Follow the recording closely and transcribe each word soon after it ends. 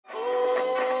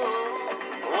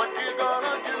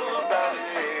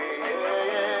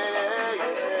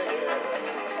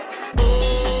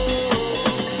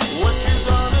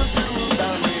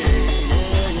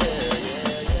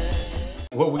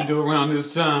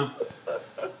this time.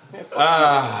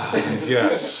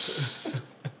 Yes.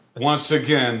 Once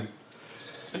again,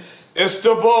 it's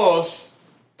the Bols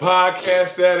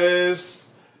podcast. That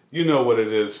is, you know what it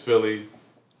is, Philly.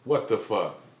 What the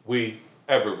fuck? We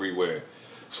everywhere.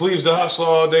 Sleeves the hustle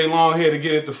all day long, here to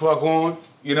get it the fuck on.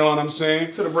 You know what I'm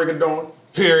saying? To the break of dawn.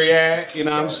 Period. You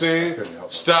know what I'm saying?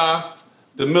 Staff,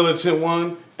 the militant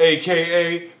one,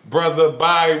 aka Brother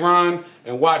Byron.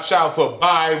 And watch out for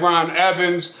Byron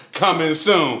Evans coming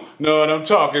soon. Know what I'm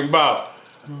talking about?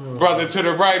 Brother to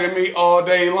the right of me all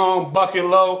day long, Bucket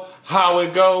Low, how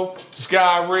it go,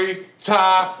 Sky Ree,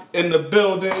 Ty in the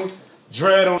building,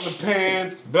 Dread on the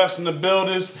pan, best in the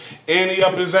builders, Andy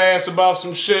up his ass about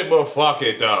some shit, but fuck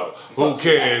it though. Who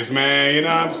cares, man? You know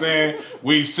what I'm saying?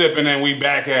 We sipping and we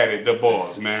back at it, the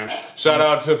Bols, man. Shout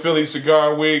out to Philly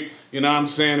Cigar Week. You know what I'm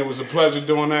saying? It was a pleasure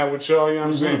doing that with y'all. You know what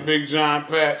I'm saying? Big John,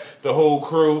 Pat, the whole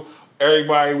crew,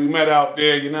 everybody we met out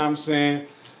there. You know what I'm saying?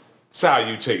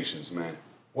 Salutations, man.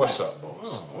 What's up,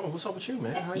 Bols? Oh, what's up with you,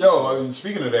 man? Yo,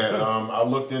 speaking of that, I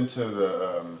looked into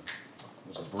the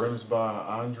was it brims by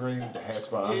Andre, the hats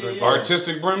by Andre. Yeah.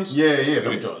 Artistic brims? Yeah.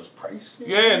 Them joints pricey.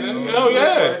 Yeah,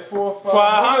 yeah. Like 400 or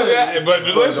 500. Yeah, but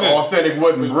listen, the authentic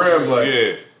wooden brim,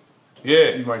 like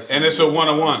yeah, and it's a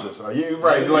one-on-one. Yeah,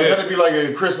 right. Like that'd be like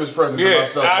a Christmas present. Yeah, to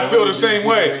myself. I feel the same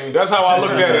way. That's how I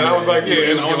looked at it. I was like, yeah,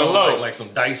 and on the low, like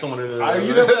some dice on it. You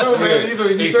never know, man. Either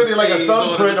he said it like a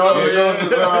thumbprint on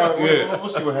it. We'll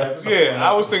see what happens. Yeah,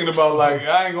 I was thinking about like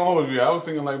I ain't gonna hold you. I was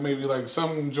thinking like maybe like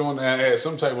some joint that had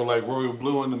some type of like royal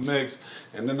blue in the mix,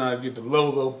 and then I get the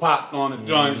logo popped on the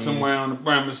joint somewhere on the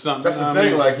brim or something. That's the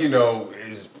thing. Like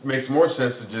it makes more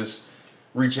sense to just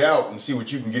reach out and see what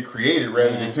you can get created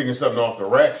rather than picking something off the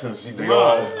rack since they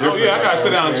all different. Oh yeah, I gotta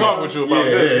sit down and talk with you about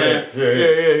this, man.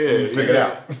 Yeah. Figure it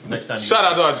out. Next time you shout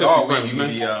out to Artistic Brims, you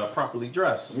man. be properly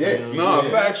dressed. Yeah. No,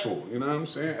 factual. You know what I'm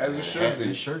saying? As it should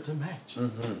be. Shirt to match.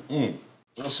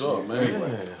 What's up, man?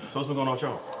 Yeah. So what's been going on with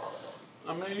y'all?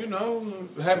 I mean, you know,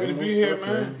 happy to be here,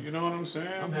 man. You know what I'm saying?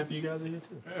 I'm happy you guys are here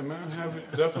too. Yeah, man, happy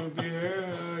to definitely be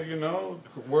here. You know,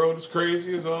 the world is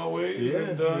crazy as always. Yeah,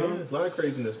 and, a lot of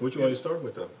craziness. What you want to start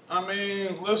with though? I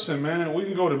mean, listen, man, we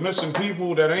can go to missing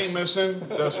people that ain't missing,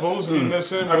 that's supposed to be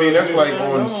missing. I mean, that's like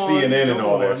on CNN and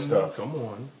all that stuff. Come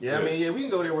on. Yeah, I mean, we can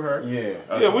go there with her.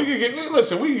 Yeah, we could get.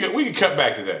 Listen, we can cut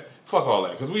back to that. Fuck all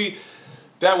that, because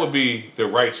that would be the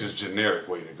righteous, generic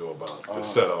way to go about it, to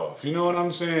set off. You know what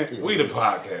I'm saying? Yeah. We the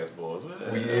podcast boys.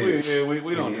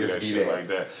 We don't do that shit like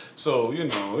that. So, you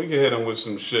know, we can hit them with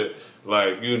some shit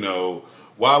like, you know,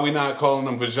 why we not calling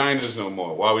them vaginas no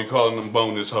more? Why we calling them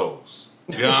boneless hoes?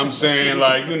 You know what I'm saying?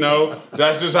 Like, you know,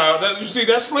 that's just how, you see,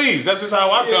 that's sleeves. That's just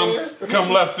how I come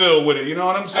left field with it. You know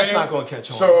what I'm saying? That's not going to catch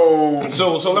on.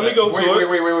 So let me go to it.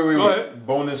 Wait. Go ahead.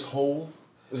 Bonus hole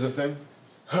is a thing?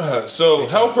 So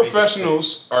health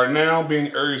professionals are now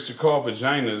being urged to call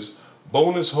vaginas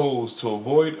bonus holes to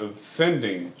avoid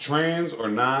offending trans or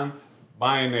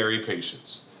non-binary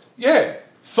patients. Yeah,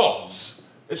 thoughts.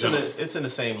 It's in the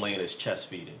same lane as chest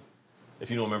feeding.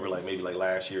 If you don't remember, like maybe like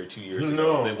last year or 2 years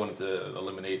ago, they wanted to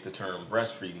eliminate the term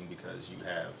breastfeeding because you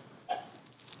have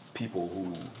people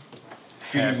who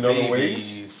have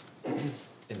babies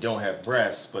and don't have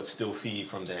breasts but still feed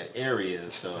from that area.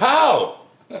 So how?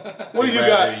 What do you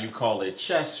got? You call it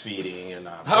chest feeding and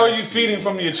how are you feeding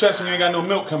from your chest and you ain't got no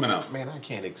milk coming out? Man, I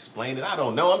can't explain it. I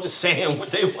don't know. I'm just saying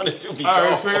what they want to do. All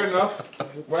right, fair enough.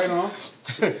 Right on.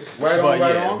 Right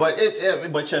on.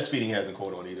 But chest feeding hasn't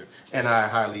caught on either, and I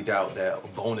highly doubt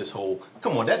that bonus hole.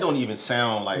 Come on, that don't even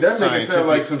sound like that scientific. That makes it sound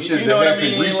like some shit that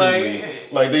happened recently.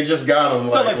 Like they just got them.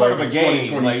 It sounds like part of a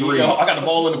game. Like, I got the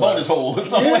ball in the bonus hole.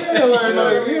 Something like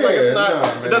that. It's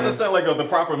not. It doesn't sound like the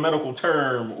proper medical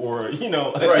term, or you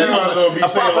know, right, you might as well be a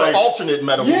saying proper like alternate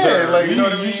medical term. Like you know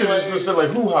what I mean? You should have just said like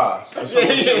hoo-ha or something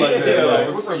like that.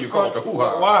 Like, what do you call it? The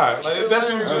hoo-ha? Why? Like,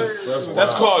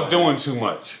 that's called doing too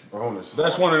much. Bonus.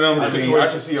 That's one of them. I mean, I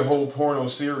can see a whole porno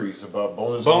series about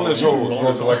bonus holes.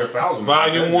 Bonus like 1,000.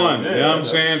 Volume 1. You know what I'm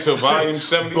saying? To volume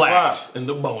 75. Blacked in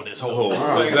the bonus hole.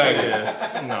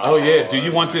 Exactly. Oh yeah. Do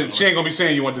you want this? She ain't gonna be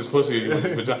saying you want this pussy. Or you want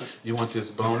this vagina. You want this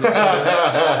bonus hole?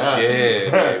 Yeah,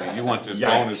 baby. You want this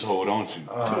bonus hole, don't you?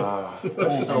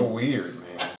 That's so weird,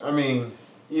 man. I mean,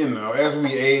 you know, as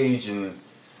we age and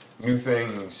new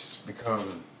things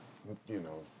become, you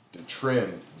know, the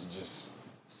trend, just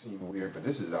seem weird, but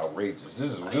this is outrageous.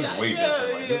 This is way different.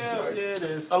 Like, it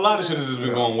is. A lot of shit has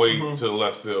been going way to the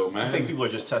left field, man. I think people are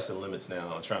just testing limits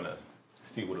now, trying to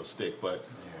see what'll stick. But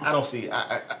I don't see.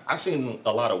 I seen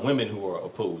a lot of women who are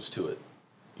opposed to it.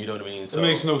 You know what I mean? So, it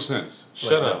makes no sense.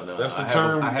 Shut like, up. No. That's the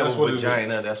term. I have that's a what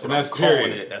vagina. That's what I'm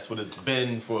calling it. That's what it's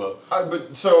been for.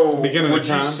 But so, beginning would of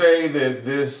time. you say that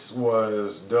this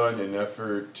was done in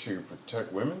effort to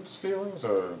protect women's feelings,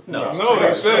 or No? No,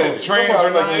 they said trans are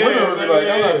not. Women would be like,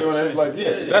 I'm not doing it. Like,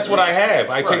 yeah. That's what I have.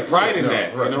 I take pride in No,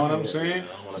 that. right. You know what I'm saying?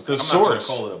 It's the I'm source.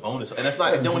 not gonna call it a bonus, and that's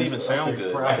not. It don't even sound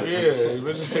good. Yeah,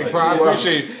 but you take pride.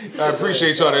 I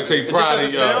appreciate y'all that take It pride in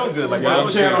just y'all. doesn't sound good. Like, Why why don't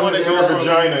would you you want to go from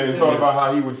vagina and thought about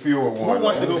how he would feel with one? Who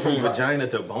wants to go from vagina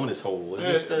to bonus hole? It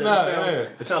just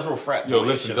it sounds real frat. Yo,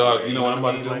 listen, dog. You know what? I'm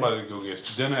I mean? about to go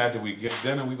get dinner. After we get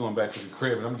dinner, we going back to the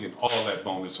crib, and I'm getting all that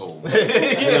bonus hole. You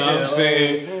know what I'm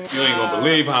saying? You ain't gonna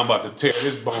believe how I'm about to tear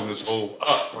this bonus hole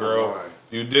up, girl.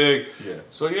 You dig? Yeah.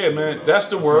 So yeah, man, that's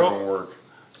the world. Not gonna work.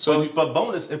 So, but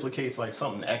bonus implicates like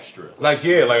something extra. like,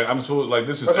 yeah, like I'm supposed, like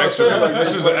this is That's what I'm extra. saying, like,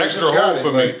 This is an like, extra you got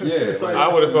hole for it, me. like, yeah, like,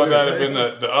 I would have thought yeah, that'd have been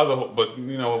the other hole, but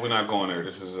you know what? We're not going there.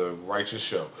 This is a righteous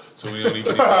show, so we don't even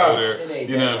need to go there.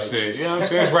 You know what I'm saying? You know what I'm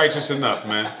saying? It's righteous enough,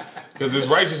 man. Because it's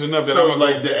righteous enough that So I'm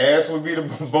like the ass would be the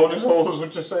bonus hole, is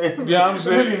what you're saying? Yeah, I'm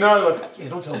saying. You're not like, yeah,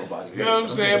 don't tell nobody. You know what I'm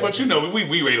saying? But you know,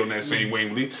 we rate on that same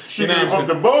wavelength. She You know gave what I'm up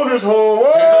saying? the bonus hole.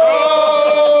 Whoa!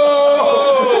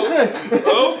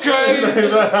 Okay.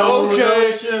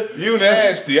 You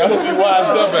nasty. I hope you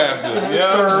washed up after. You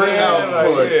know what I'm saying?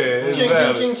 Like, yeah,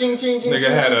 exactly. Nigga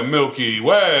had a Milky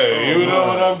Way. You know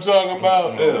what I'm talking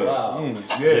about?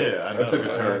 Yeah. I took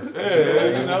a turn.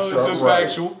 Yeah, you know, it's just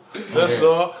factual. That's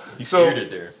all. You scared it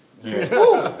there.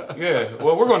 Yeah.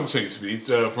 Well, we're going to change speeds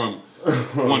from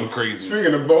one crazy.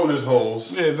 Speaking of bonus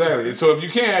holes. Yeah, exactly. So if you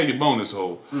can't have your bonus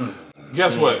hole,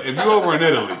 guess what? If you're over in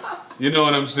Italy, you know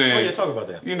what I'm saying? Oh yeah, talk about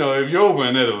that. You know, if you're over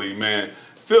in Italy, man,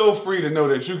 feel free to know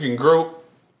that you can grope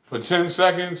for 10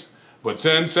 seconds, but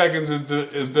 10 seconds is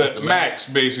the max,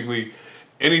 basically.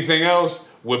 Anything else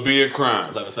would be a crime.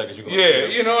 11 seconds you go. Yeah,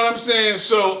 you know what I'm saying?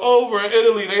 So over in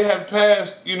Italy, they have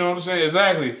passed, you know what I'm saying?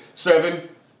 Exactly. 7,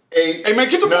 8. Hey man,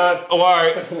 get the 9. Oh, all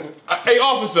right. Hey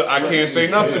officer, I can't say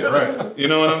nothing. Yeah, right. You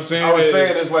know what I'm saying? I was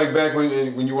saying it's like back when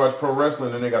you watch pro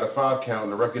wrestling and they got a 5 count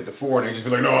and the ref get to 4 and they just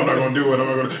be like, no, I'm not gonna do it. I'm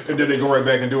not gonna, and then they go right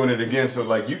back and doing it again. So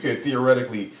like you could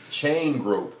theoretically chain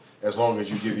grope as long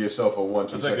as you give yourself a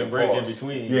 1-2 It's second like a break in pause.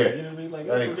 between. Yeah, You know what I mean? Like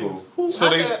that that's ain't what it is. cool.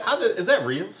 So Is that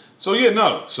real? So yeah,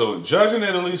 no. So judge in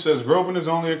Italy says groping is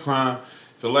only a crime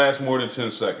if it lasts more than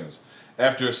 10 seconds.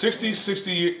 After a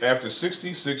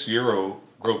 66-year-old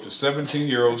groped a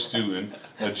 17-year-old student,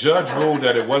 a judge ruled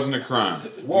that it wasn't a crime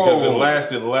because it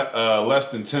lasted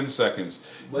less than 10 seconds.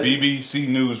 BBC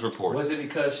News reports. Was it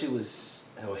because she was,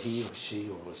 or he or she,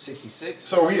 or was 66?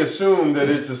 So he assumed that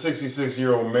it's a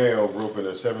 66-year-old male groping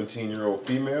a 17-year-old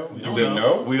female. You didn't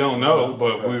know? We don't know,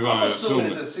 but we're going I'm to assume assuming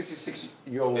it's it. a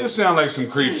 66-year-old. It sounds like some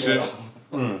creep shit.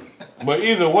 But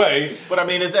either way, But I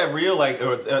mean, is that real? Like,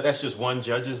 or that's just one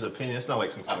judge's opinion? It's not like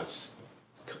some kind of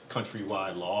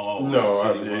countrywide law. Or No,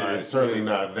 citywide. it's certainly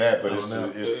not that, but it's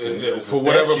for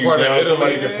whatever statute part of now. Italy.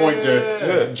 Somebody can point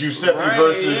to Giuseppe Right,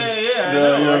 versus yeah, the, I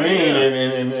know, you know what I right,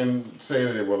 mean, and say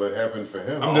that it happened for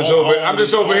him. I'm just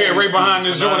over here right behind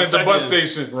this joint at the bus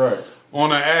station. Right. On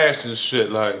her ass and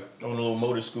shit, like on the little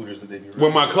motor scooters that they be riding.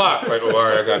 with my clock. Like, oh, all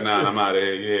right, I got 9. I'm out of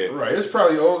here. Yeah. Right. It's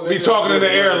probably old. Be niggas talking in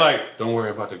the air right. like, don't worry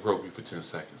about the grope you for 10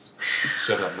 seconds.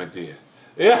 Shut up, my dear.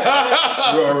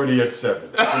 Yeah. You're already at 7.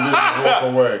 And just walk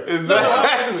away.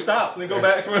 Exactly. Stop and go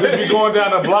back. Just be going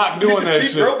down the block doing just that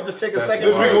keep shit. groping, just take a second.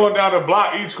 Just be going down the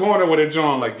block each corner with a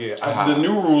joint like, yeah. The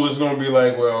new rule is going to be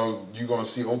like, well, you're going to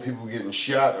see old people getting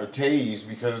shot or tased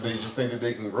because they just think that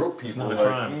they can grope people. It's not a like,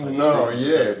 crime. No,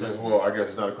 yeah. It's just, well, I guess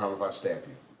it's not a crime if I stab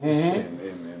you. In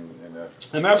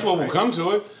And that's what will come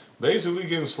to it. Basically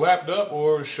getting slapped up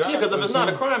or shot. Yeah, because if it's not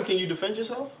a crime, can you defend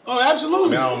yourself? Oh,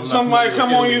 absolutely. I mean, I'm not Somebody familiar come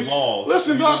with on you. Italy's laws.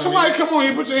 Listen, You know dog, what I somebody mean? come on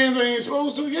you, put your hands where you ain't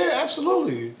supposed to. Yeah,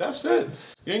 absolutely. That's it.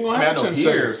 You ain't gonna I mean, I have know 10 here,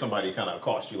 seconds. if somebody kind of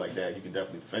accosts you like that, you can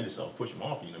definitely defend yourself, push them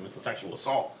off. You know, it's a sexual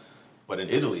assault. But in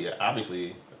Italy,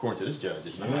 obviously, according to this judge,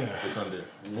 it's not. It's under.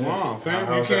 Wow, fam,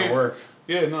 How you does that can't work?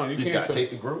 Yeah, no, you You just can't. got to take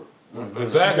the group.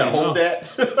 Exactly. You got to hold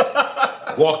that.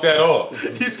 Walk that off.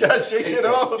 You just got to shake it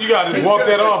off. You gotta just walk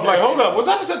that off. Like, hold up. Was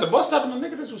I just at the bus stop and the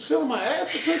nigga just was feeling my ass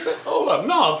for 10 seconds? Hold up.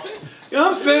 No, fam. You know what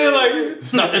I'm saying? Like,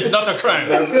 It's not the crime.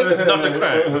 It's not the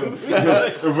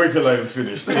crime. Wait till I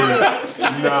finish. 8,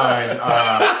 9.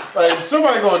 Like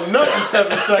somebody going nut in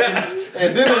 7 seconds,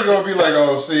 and then they're gonna be like,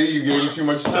 "Oh, see, you gave him too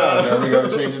much time. Now we gotta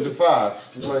change it to 5."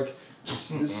 It's like it's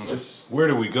just where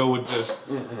do we go with this?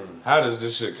 How does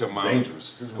this shit come out?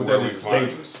 dangerous. What Where that we is find it?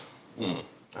 dangerous.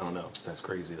 I don't know. That's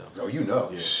crazy though. Oh, you know,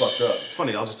 Yeah. it's fucked up. It's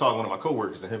funny. I was just talking to one of my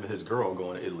coworkers and him and his girl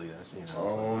going to Italy. That's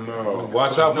Oh no.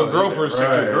 Watch out for gropers.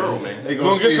 Right. girl, man. They Gonna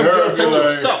gonna get see some her girl and be attention like,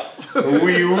 yourself.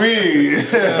 wee wee.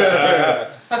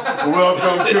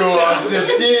 Welcome to our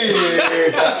city.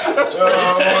 That's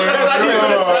not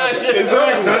even Italian.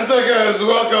 Exactly. That's like us.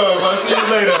 Welcome. I'll see you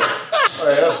later.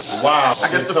 Right, that's wow. I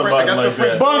guess the French.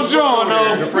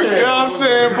 Buongiorno. You know what I'm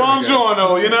saying?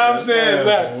 Buongiorno. You know what I'm saying?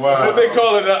 Exactly. Wow. What they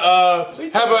call it?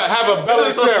 Have a bella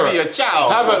It's supposed to be sera. a ciao.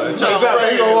 Have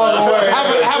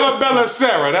a bella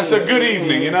sera. That's a good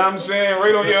evening. You know what I'm saying?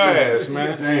 Right on your ass,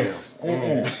 man. Damn.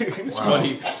 It's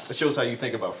funny. It shows how you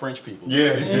think about French people.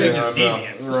 Yeah. They're just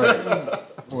deviants. Right.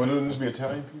 Well, wouldn't this be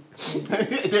Italian people?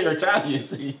 They're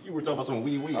Italians. You were talking about some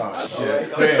wee. Oh,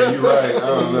 shit. Damn, you're right. I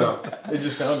don't know. It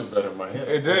just sounded better in my head.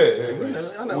 It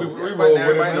did. I know. We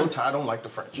Everybody know Ty don't like the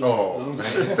French. Oh, man.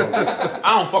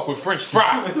 I don't fuck with French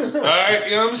fries. All right,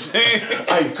 you know what I'm saying?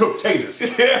 I eat cooked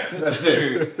taters. Yeah. That's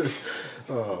it.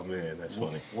 Oh man, that's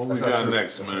funny. What we got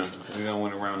next, man? We done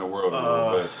went around the world a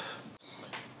little bit.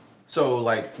 So,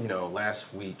 like, you know,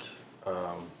 last week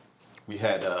we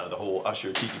had the whole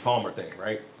Usher Keke Palmer thing,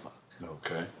 right?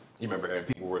 Okay. You remember, and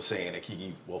people were saying that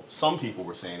some people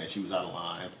were saying that she was out of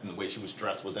line and the way she was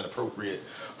dressed was inappropriate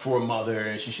for a mother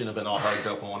and she shouldn't have been all hugged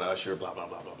up on Usher, blah, blah,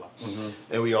 blah, blah, blah. Mm-hmm.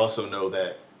 And we also know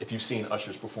that if you've seen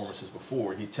Usher's performances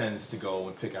before, he tends to go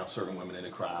and pick out certain women in the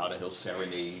crowd and he'll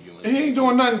serenade you. And he ain't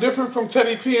doing nothing different from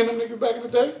Teddy P and them niggas back in the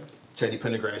day. Teddy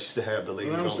Pendergrass used to have the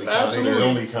ladies only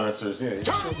Absolutely. concerts. Only concerts, yeah.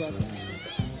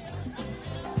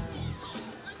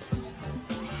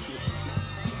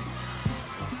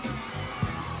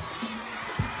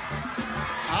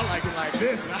 I like it like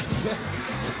this. I said,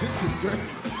 this is great.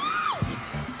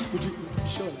 Would you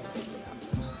show that?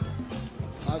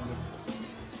 Positive.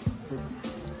 Okay.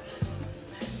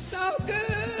 So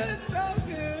good, so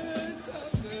good, so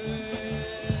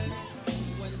good.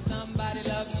 When somebody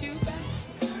loves you back.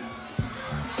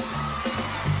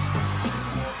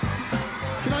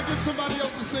 Can I get somebody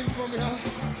else to sing for me, huh?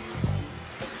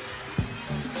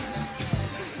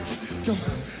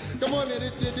 Come on,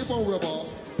 it won't rub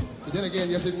off. But then again,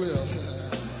 yes, it will.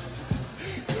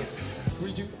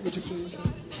 Would you please?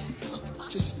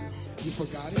 Just, you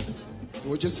forgot it?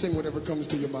 Or just sing whatever comes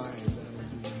to your mind.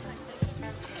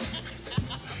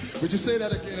 Would you say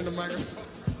that again in the microphone?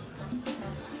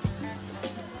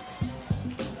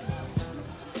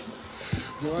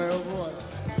 Boy, oh boy.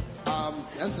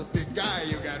 That's a big guy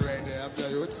you got right there.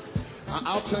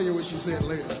 I'll tell you what she said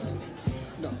later.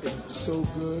 No, it's so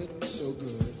good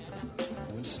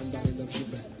when somebody loves you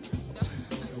back.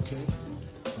 Okay?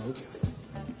 Okay.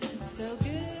 So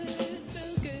good, so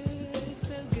good,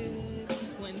 so good.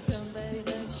 When somebody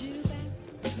loves you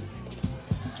back.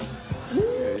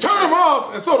 Turn them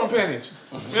off and throw them panties.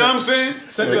 You know what I'm saying?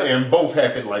 And both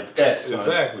happened like that, son.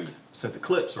 Exactly. Sent the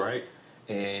clips, right?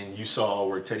 And you saw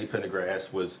where Teddy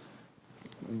Pendergrass was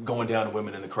going down to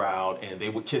women in the crowd, and they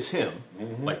would kiss him.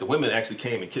 Mm-hmm. Like the women actually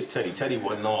came and kissed Teddy. Teddy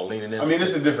wasn't all leaning in. I mean,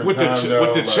 it's a different with time, the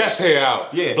with the chest hair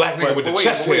out. Yeah, black nigga with the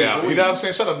chest hair out. Wait. You know what I'm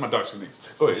saying? Shut up, my dark skin niggas.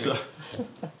 Go ahead.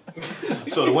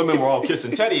 So the women were all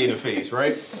kissing Teddy in the face,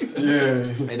 right? Yeah.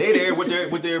 And they there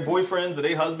with their boyfriends or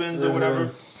their husbands or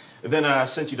whatever. And then I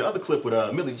sent you the other clip with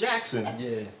Millie Jackson.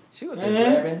 Yeah. She was just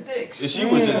grabbing dicks. And she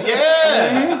was just,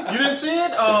 You didn't see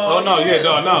it? Oh no, yeah,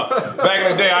 no. Back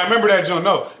in the day, I remember that joint.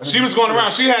 No, she was going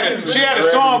around. She had a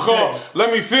song called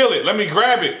 "Let Me Feel It, Let Me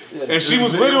Grab It," and she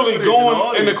was literally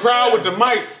going in the crowd with the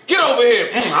mic. Get over here.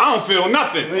 I don't feel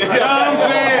nothing. You know what I'm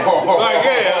saying? Like,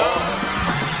 yeah.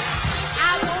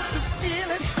 I want to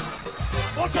feel it.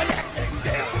 Want to let it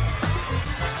down.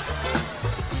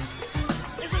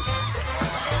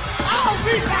 Oh,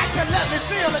 we like to let me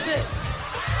feel it.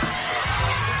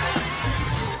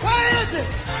 Where is it?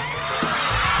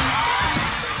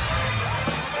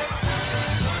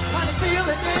 Wanna feel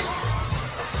it, Dick?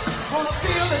 Wanna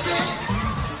feel it, Dick?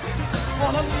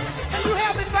 Can you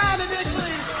help me find it, Dick,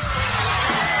 please?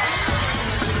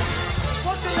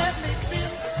 Won't you let me feel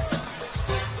it?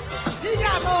 He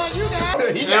got more than you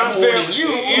got. He You know what I'm saying?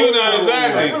 You know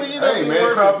exactly. Hey,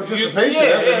 man, crowd participation.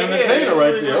 That's an entertainer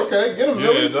right there. Okay, get him, Yeah,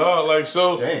 Millie. dog. Like,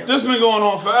 so, Damn. this been going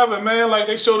on forever, man. Like,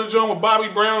 they showed the joint with Bobby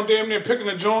Brown damn near picking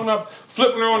the joint up,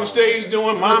 flipping her on the stage,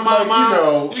 doing my. You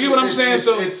know, you get what I'm saying?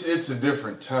 So, it's a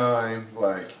different time,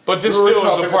 like. but this we were still is a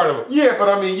talking- part of it. Yeah, but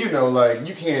I mean, you know, like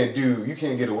you can't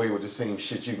get away with the same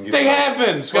shit you can get. They away have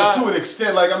been, with. Scott. But to an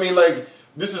extent, like I mean, like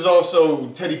this is also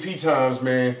Teddy P times,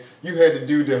 man. You had to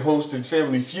do the hosted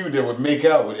Family Feud that would make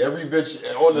out with every bitch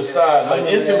on the side, like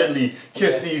intimately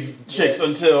kiss these chicks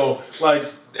until like.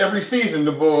 Every season,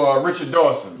 the boy Richard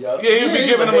Dawson. Yep. Yeah, he'd be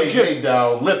giving them a kiss. Hey,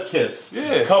 down, lip kiss.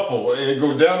 Yeah. Couple, and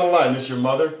go down the line. This your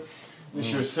mother? It's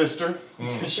your sister.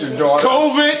 It's your daughter.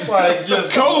 COVID. Like,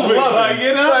 just COVID. Like,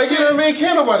 you know what I mean?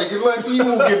 Can't nobody get, like, you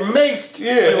will get maced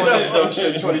doing this dumb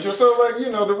shit in 22. So, like,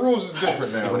 you know, the rules is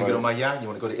different now. You want to get on my yacht? You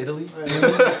want to go to Italy?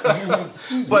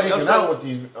 But I'm out with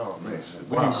these. Oh,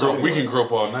 man. We can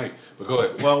grope all night. But go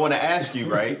ahead. Well, I want to ask you,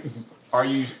 right? Are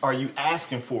you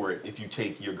asking for it if you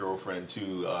take your girlfriend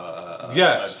to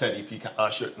yes. a Teddy P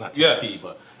concert? Not Teddy yes. P,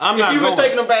 but I'm if not you were going.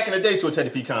 taking them back in the day to a Teddy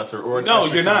P concert or an no,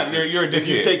 Usher you're not. concert, You're a dickhead. If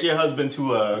you take your husband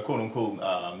to a quote unquote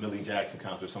Millie Jackson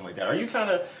concert or something like that,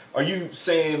 are you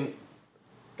saying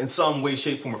in some way,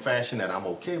 shape, form, or fashion that I'm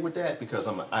okay with that because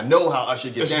I know how Usher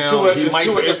gets down. It's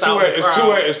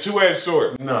two-edged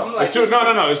sword. No. It's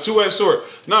two-edged sword.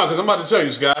 No, because I'm about to tell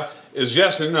you, Scott, it's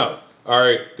yes and no. All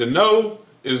right. The no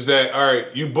is that, all right,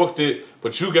 you booked it,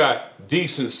 but you got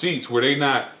decent seats where they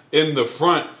not in the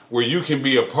front where you can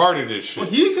be a part of this shit. Well,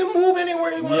 he can move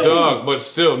anywhere he wants. Dog, but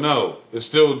still, no. It's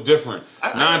still different.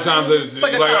 Nine times out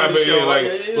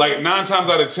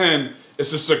of 10,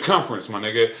 it's a circumference, my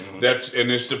nigga.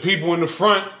 And it's the people in the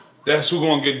front, that's who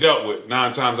gonna get dealt with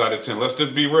 9 times out of 10. Let's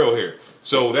just be real here.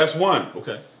 So that's one.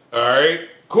 Okay. All right,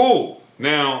 cool.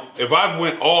 Now, if I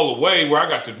went all the way where I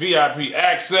got the VIP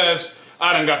access,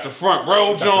 I done got the front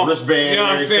row, John. Wristband, you know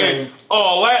what I'm saying?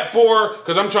 All that for her,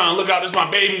 because I'm trying to look out. This is my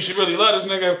baby. She really love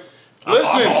this nigga.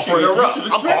 Listen, I'm offering her up.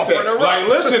 I'm offering her up. Like,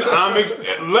 listen,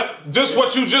 just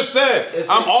what you just said.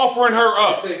 I'm offering her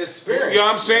up. It's an experience. You know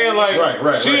what I'm saying? Like,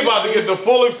 Right. she about to get the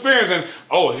full experience. And,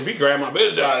 if he grab my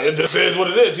bitch out, it just is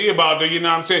what it is. He about to, you know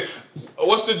what I'm saying?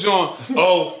 What's the joint?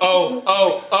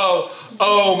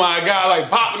 Oh my God,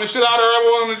 like popping the shit out of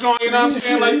everyone on the joint, you know what I'm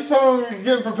saying? Like, he saw him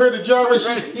getting prepared to jump.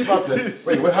 He about to,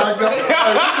 wait, what, how it go? You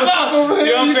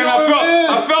know what I'm saying?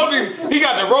 I felt him. He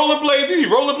got the rollerblades. He be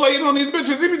rollerblading on these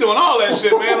bitches. He be doing all that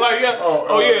shit, man. Like,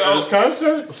 His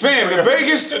concert? Fam, the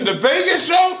Vegas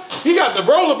show, he got the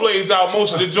rollerblades out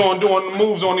most of the joint doing the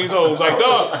moves on these hoes. Like,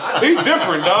 dog, he's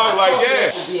different, dog. Like,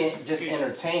 yeah. Being just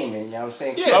entertainment, you know what I'm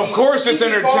saying? Yeah, of course it's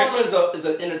entertainment. Is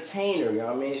an entertainer, you know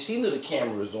what I mean? She knew the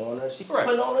cameras on her. She's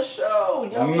putting on a show,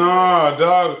 you know what I mean? Nah,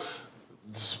 dog.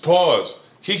 Pause.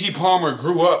 Keke Palmer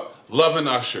grew up loving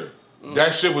Usher.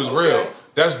 That shit was real.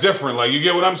 That's different. Like, you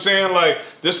get what I'm saying? Like,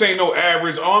 this ain't no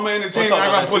average. Oh, I'm an entertainer. I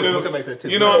got put it.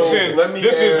 You know what I'm saying?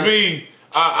 This is me.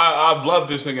 I love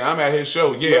this nigga. I'm at his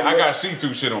show. Yeah, I got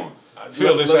see-through shit on.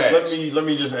 Feel this ass. Let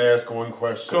me just ask one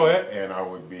question. Go ahead. And I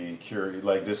would be curious.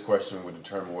 Like, this question would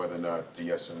determine whether or not the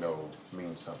yes or no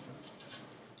means something.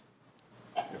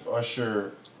 If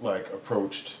Usher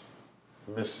approached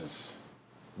Mrs.,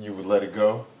 you would let it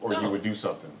go, or you would do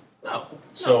something? No.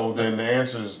 So then the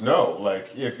answer is no.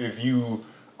 Like, if you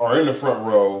are in the front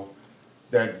row,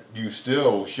 that you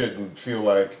still shouldn't feel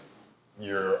like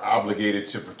you're obligated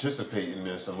to participate in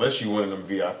this unless you one of them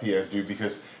VIP ass dude,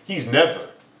 because he's never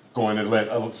going to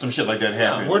let some shit like that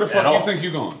happen. Where the fuck you think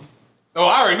you going? Oh,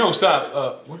 I already know.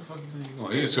 Stop. Where the fuck you think you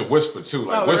going? It's a whisper too,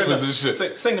 like whispers and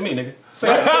shit. Sing to me, nigga.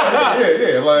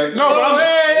 yeah. Like no,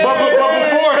 but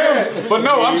before him. But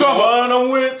no, I'm talking about. One I'm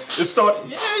with. It started.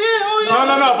 Yeah. Oh yeah.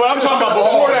 No. But I'm talking about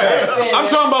before that. I'm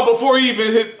talking about before he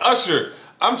even hit Usher.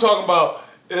 I'm talking about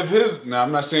if his. Now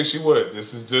I'm not saying she would.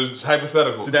 This is just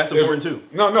hypothetical. So that's important too.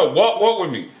 No. Walk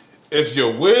with me. If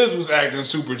your Wiz was acting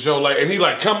Super Joe, and he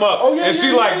come up, and she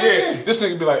this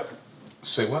nigga be like,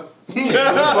 say what?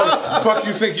 Fuck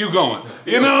you think you going?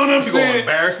 You know what I'm saying? Gonna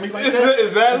embarrass me like that?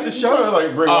 Exactly. the show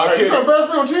like bring you gonna embarrass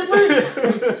me on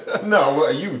TV? No, well,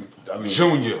 I mean,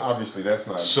 Junior. Obviously, that's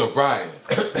not. Soraya,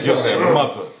 your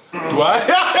mother. What?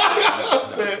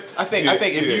 I think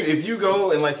if you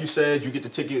go and like you said, you get the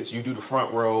tickets, you do the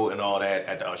front row and all that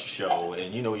at the Usher show,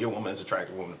 and you know your woman is an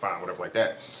attractive woman, fine, whatever like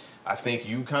that. I think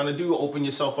you kind of do open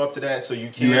yourself up to that, so you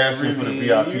can't. You asking for the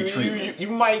VIP treatment. You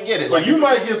might get it. Like you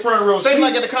might get front row. Same seats,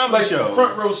 like at the comedy show.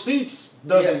 Front row seats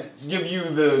doesn't give you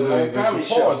the comedy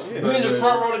pause. show. You in the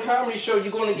front row of the comedy show,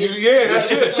 you're gonna get.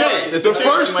 That's it's a chance. It's the a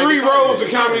chance. first 3 rows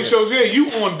of comedy shows. Yeah, you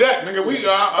on deck, nigga. We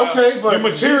okay, but your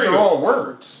material. These are all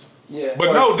words. Yeah.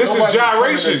 But no, this is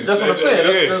gyration. That's what I'm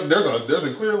saying. There's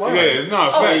a clear line. Yeah, no,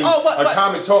 it's a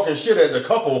comic talking shit at the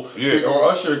couple, or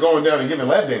Usher going down and giving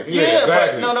lap dances. Yeah,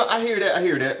 exactly. But, no, I hear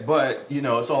that. But you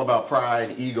know, it's all about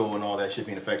pride, ego, and all that shit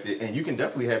being affected. And you can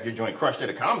definitely have your joint crushed at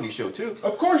a comedy show too.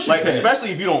 Of course, you can.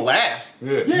 Especially if you don't laugh.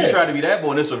 Yeah. You try to be that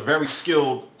boy, and it's a very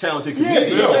skilled, talented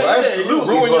comedian. Absolutely.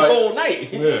 You ruin your whole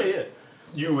night. Yeah.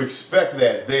 You expect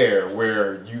that there,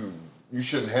 where you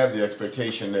shouldn't have the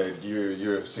expectation that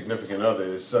your significant other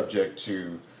is subject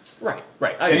to right.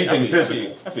 anything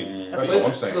physical. I feel That's all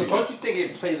I'm saying. So don't you think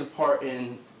it plays a part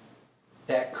in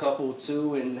that couple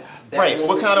too, and that Right,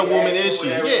 what kind of woman acting, is she?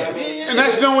 whatever, Yeah, I mean, yeah, And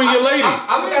that's knowing your lady.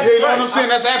 I You know what I'm saying?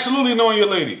 That's absolutely knowing your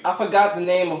lady. I forgot the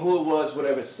name of who it was,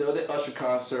 whatever. It's still the Usher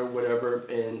concert, whatever,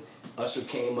 and Usher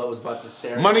came up, was about to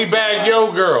serenade. Moneybag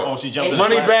Yo girl. Oh, she jumped in.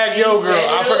 Moneybag Yo girl.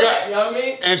 I forgot. You know what I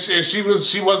mean? And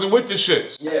she wasn't with the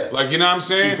shits. Yeah. Like, you know what I'm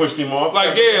saying? She pushed him off.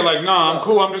 Like, yeah, like, nah, I'm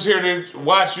cool. I'm just here to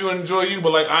watch you and enjoy you,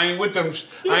 but like, I ain't with them.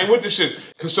 I ain't with the shit.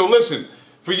 Cause so listen,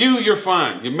 for you, you're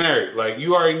fine. You're married. Like,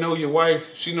 you already know your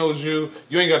wife. She knows you.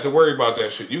 You ain't got to worry about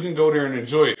that shit. You can go there and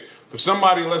enjoy it. But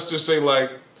somebody, let's just say, like,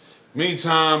 me,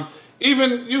 Tom,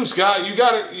 even you, Scott, you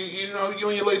got it. You know, you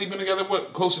and your lady been together,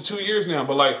 what, close to 2 years now.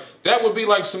 But like, that would be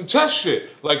like some test shit.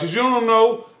 Like, cause you don't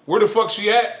know where the fuck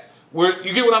she at. Where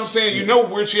you get what I'm saying? You know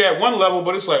where she at one level,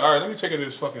 but it's like, all right, let me take her to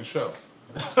this fucking show.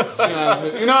 You know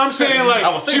what I'm saying? Like,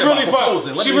 I was she thinking really about fuck.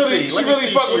 proposing. Let She me really, see. she Let me really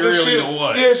see fuck if with she this really shit. the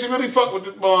one. Yeah, she really fuck with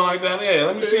the ball like that. Yeah,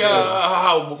 let me see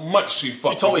how much she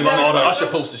fuck. She told me about all the Usher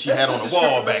posters she had on the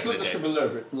wall back in the Let's day. flip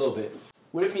a little bit.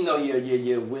 What if you know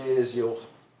your Wiz, your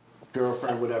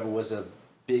girlfriend, whatever, was a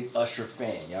big Usher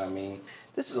fan? You know what I mean?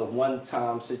 This is a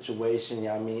one-time situation. You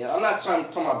know what I mean? I'm not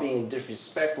talking about being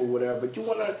disrespectful, or whatever, but you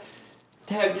want to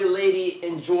have your lady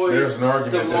enjoy. There's an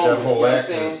argument the that moment, that whole you know what I'm act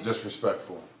saying? is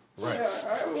disrespectful. Right. Yeah,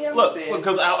 I mean, I Look, understand.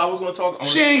 because I was going to talk.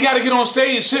 She ain't got to get on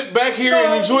stage, sit back here,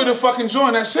 and enjoy the fucking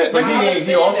joint. That's it. But Man.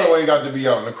 he also ain't got to be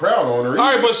out in the crowd on her. All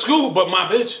right, but my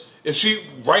bitch, if she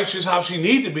righteous how she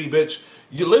need to be, bitch,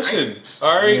 you listen.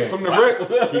 All right, Yeah. from the rip.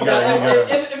 He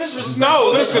got If it's respect, No,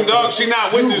 listen, dog. She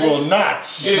not with you this. will not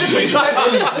say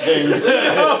anything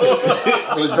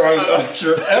regarding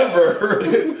Usher ever.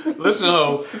 Listen,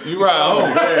 ho, you ride home.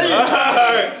 All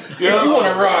right. You know You what want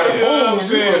to I'm ride saying? You know what home? I'm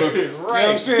saying? You You know what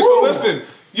I'm saying? So listen,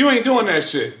 you ain't doing that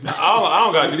shit. I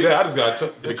don't gotta do that. I just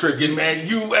gotta The crib getting mad.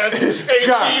 Scott,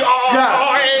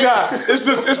 it's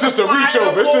just a reach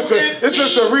over. It's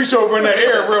just a reach over in the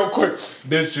air real quick.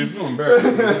 Bitch, if you embarrass me,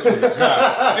 this way to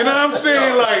God. You know what I'm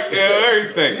saying? Like, yeah,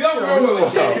 everything. You don't remember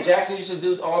what Janet Jackson used to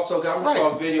do also? I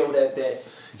saw a video that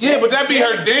Yeah, but that be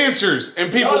her dancers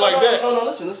and people like that. No,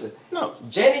 listen. No.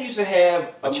 Janet used to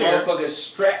have a chair. motherfucker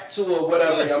strapped to her,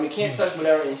 whatever. Yeah. I mean, can't touch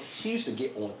whatever. And she used to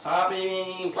get on top of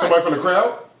him. Somebody from the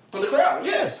crowd? From the crowd,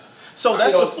 yes. So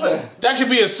that's the flip. That could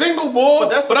be a single boy,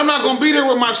 but I'm not gonna be there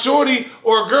with my shorty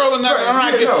or a girl and nothing.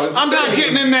 Right, I'm not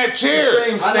getting in that chair.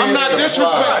 same I'm not standard disrespecting.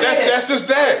 applies. That's just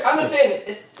that. I understand it.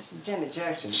 It's Janet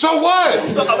Jackson. So what?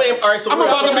 So I mean, all right. So I'm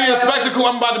about to be a spectacle.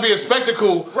 I'm about to be a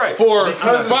spectacle Right. for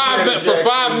Because it's Janet for 5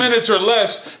 Jackson. minutes or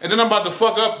less, and then I'm about to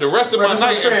fuck up the rest of my Right, that's what night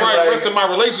I'm and saying, probably the like, rest of my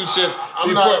relationship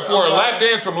I'm not- for a I'm not- lap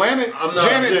dance from Landon.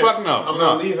 Janet, yeah, fuck no. I'm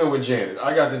not leaving with Janet.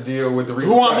 I got to deal with the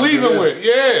Who I'm repercussions leaving of this with,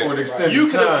 yeah. for an extended You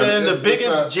could have time. been the It's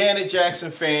biggest not- Janet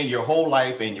Jackson fan your whole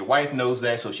life, and your wife knows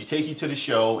that, so she take you to the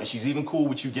show, and she's even cool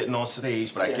with you getting on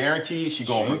stage. But I guarantee she's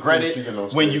gonna ain't regret cool it with you getting on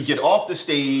when stage. you get off the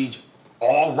stage,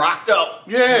 all rocked up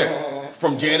Yeah.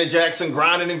 from Janet Jackson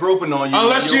grinding and groping on you.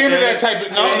 Unless she into that type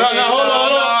of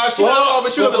hold on. She no,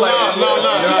 but she'll be like, No.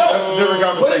 That's a different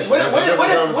conversation. What That's a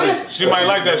different conversation. She might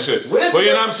like that shit. What if But you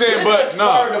know what I'm saying? But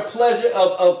part no. of the pleasure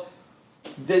of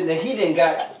that he didn't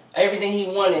got everything he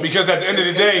wanted. Because at the end of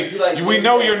the day, He like we Janet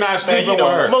know Jackson. you're not Man, sleeping you with know,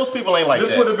 her. most people ain't like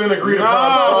This that. would have been agreed No, upon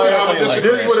I would prior.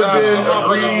 disagree. This would have been No.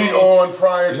 agreed on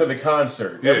prior to the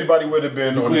concert. Yeah. Everybody would have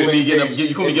been on the couldn't same get a- page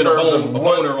you couldn't in get a terms bone- of a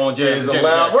what boner on Janet is Jackson.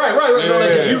 allowed. Right. No,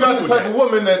 like, if you got the Yeah. type of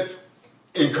woman that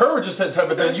encourages that type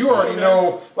of thing, you already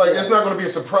know, like, it's not going to be a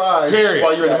surprise Period.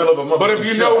 while you're in the middle of a motherfucking But if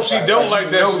you show. know she don't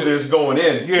like that you know shit. this going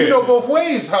in. Yeah. You know both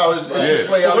ways how it should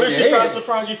play out What in if your she tries head. to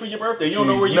surprise you for your birthday? You don't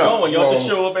See, know where you're no, going. Y'all just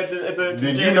well, show up at the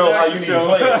Then you Janet know how you Jackson need to show.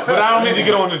 play it. But I don't need to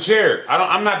get on the chair.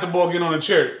 I'm not the boy getting on the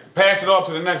chair. Pass it off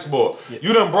to the next boy.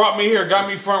 You done brought me here, got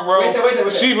me front row. Wait a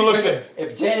second. She even looks at.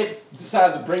 If Janet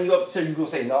decides to bring you up to you gonna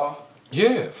say no?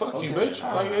 Yeah, fuck you, bitch.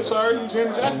 Like, it's already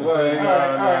Janet Jackson.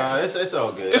 Nah, it's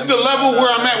all good. It's the level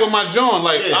where I'm at with my John.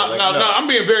 Like, Yeah, like, no. I'm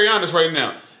being very honest right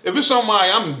now. If it's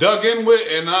somebody I'm dug in with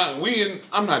and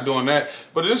I'm not doing that.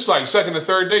 But it's like second or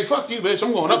third day. Fuck you, bitch.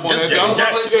 I'm going up on that. Janet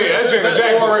Jackson. Yeah, that's Janet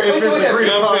Jackson. Or if Wait, it's agreed you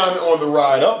know what I'm upon on the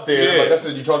ride up there, Yeah. like I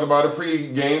said, you talk about a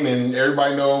pre-game and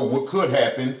everybody know what could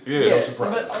happen. Yeah. No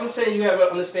surprise. But I'm saying you have an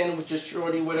understanding with your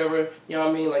shorty, whatever. You know what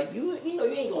I mean? Like you know,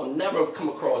 you ain't gonna never come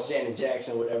across Janet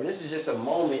Jackson, whatever. This is just a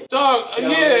moment. Dog, You know,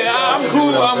 yeah, I'm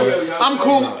cool. I'm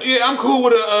cool. Yeah, I'm cool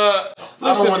with a.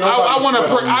 Listen, want nobody I want to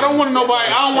sweat to. on I don't me. want nobody.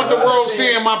 I don't want the world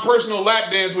seeing my personal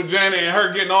lap dance with Janet and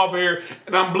her getting off here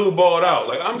and I'm blue balled out.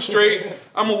 Like I'm straight.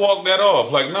 I'm gonna walk that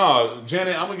off. Like nah,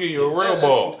 Janet, I'm gonna give you a real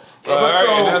ball. But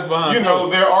and that's behind you know,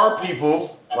 me. there are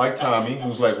people like Tommy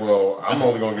who's like, well, I'm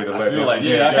only gonna get a lap You're dance like, with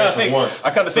yeah, Janet I Jackson kind once.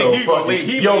 of think he fuck gonna it.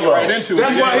 lead YOLO. right into it.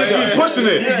 That's why he keep pushing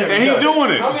it and he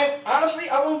doing it. I mean, honestly,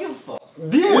 I wouldn't give a fuck.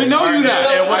 Yeah, We know you not.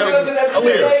 And whatever. Because at the end of the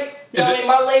day, you know what I mean,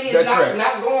 my lady is That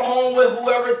not going home with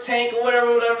whoever Tank or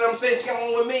whatever I'm saying. She going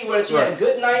home with me. Whether she had a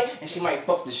good night and she might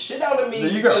fuck the shit out of me. There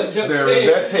you go. There is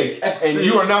that take, and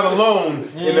you are not alone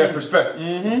in that perspective.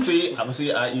 See,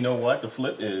 you know what? The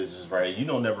flip is right. You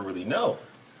don't never really know.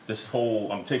 This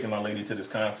whole I'm taking my lady to this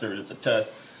concert. It's a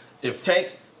test. If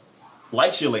Tank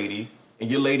likes your lady. And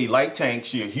your lady like Tank,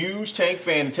 she a huge Tank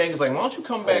fan, and Tank is like, why don't you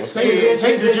come backstage?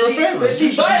 Tank did you a favor. But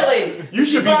she violated. You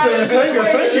should be sending Tank a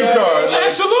thank you card. Like,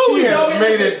 Absolutely. He has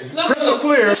made it crystal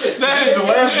clear. This is the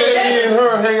last day me and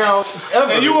her hang out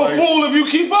ever. And you a fool if you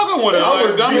keep fucking with her. I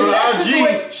would dumb. be on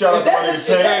IG. Shout out to my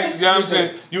nigga Tank. You know what I'm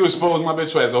saying? You expose my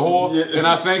bitch as a whore, and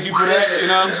I thank you for that. You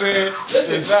know what I'm saying?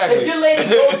 Listen, exactly. if your lady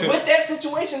goes with that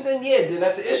situation, then yeah, then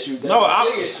that's an issue. That's a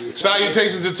big issue.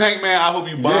 Salutations to Tank, man. I hope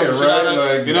you bomb the shit out of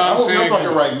Like, you know what I'm saying? I'm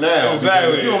fucking right now.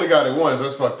 Exactly. You only got it once.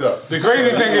 That's fucked up. The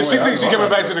crazy thing is she thinks she coming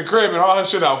back to the crib and all her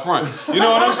shit out front. You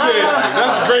know what I'm saying?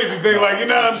 That's the crazy thing. Like, you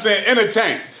know what I'm saying? In a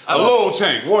tank. A little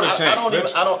tank, water tank.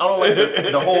 I don't like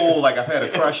the whole like I've had a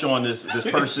crush on this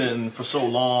person for so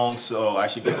long, so I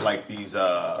should get like these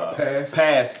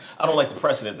pass. I don't like the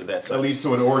precedent that sets. That leads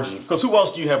to an orgy. Because who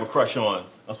else do you have a crush on?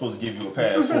 I'm supposed to give you a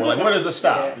pass for. Like, where does it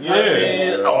stop? You know what I'm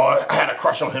saying? Oh, I had a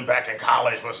crush on him back in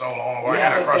college for so long. Or I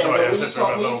had a crush on him since I was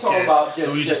a little kid.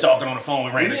 So we just talking on the phone.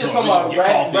 We ran into him. You just talking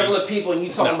about regular people, and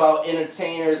you talking about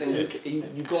entertainers, and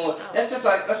you going. That's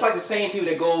like the same people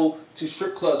that go to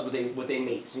strip clubs with they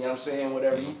mates. You know what I'm saying?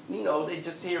 Whatever. You know, they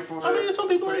just here for. I mean, some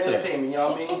people into entertainment. You know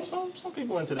what I mean? Some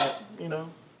people into that. You know.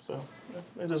 So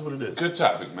yeah, it is what it is. Good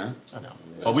topic, man. I know.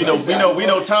 But we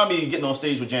know Tommy getting on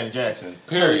stage with Janet Jackson.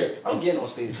 Period. I'm getting on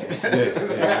stage.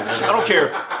 I don't care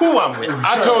who I'm with.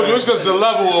 I told you it's just the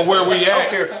level of where we at. I don't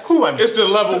care who I'm with. It's the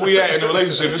level we at in the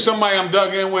relationship. If somebody I'm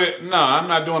dug in with, nah, I'm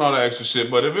not doing all that extra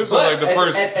shit. But if it's like the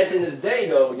first, at the end of the day,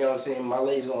 though, you know what I'm saying, my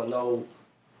lady's gonna know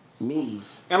me.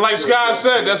 and like Scott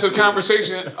said, that's a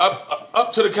conversation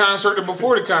up to the concert and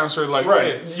before the concert. Like,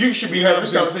 Right. yeah. You should be having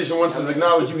this conversation once it's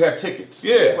acknowledged you have tickets.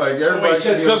 Yeah. Like everybody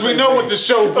should be Because we know what the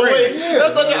show brings. Wait,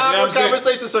 that's such an You know what awkward I'm saying?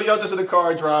 conversation. So y'all just in the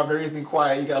car driving, everything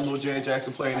quiet. You got little Janet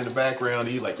Jackson playing in the background.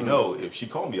 And you like, you know, if she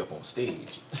called me up on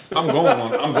stage, I'm going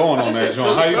on that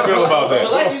joint. How you feel about that?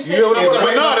 But like you said, know what I'm It's saying?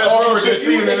 way But no, not that's harder what than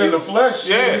seeing it in the flesh.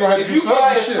 Yeah. You're gonna have to if do you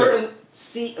buy a something. certain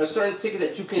seat, a certain ticket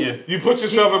that you can, you put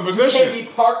yourself in you position. can't be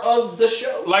part of the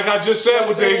show. Like I just said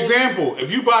with the example, if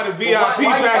you buy the VIP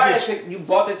Why package, you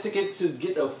bought the ticket to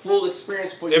get the full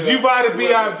experience for you. if you buy the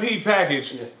VIP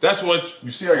package, that's what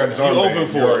You see, I got this you armband. open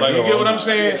for. Like, you get what I'm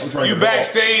saying? I'm trying You to get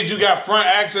backstage, you got front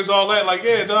access, all that. Like,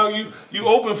 yeah, dog, you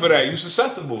open for that. You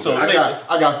susceptible. So to that.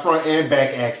 I got front and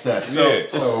back access. Yeah.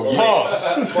 Pause.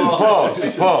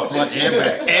 front and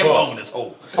back and bonus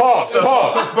hole. Pause.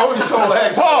 Bonus whole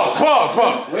access. Pause.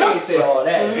 We ain't say all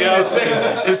that. Yeah.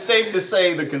 It's safe to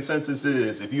say the consensus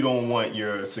is if you don't want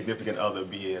your significant other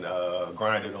being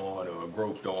grinded on or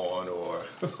groped on or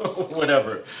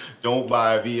whatever, don't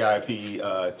buy VIP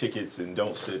tickets and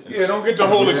don't sit. Yeah, don't get the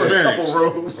whole experience. Couple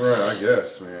rows. Right, I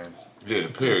guess, man. Yeah,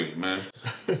 period, man.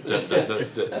 That's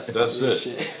it.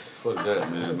 Shit. Fuck that,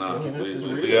 man. Nah,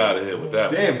 we out of here with that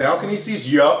one. Damn, balcony seats,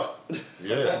 yup.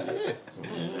 Yeah.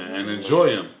 And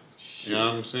enjoy them. You know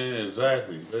what I'm saying?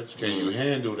 Exactly. Can you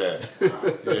handle that?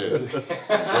 Yeah.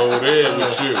 Go there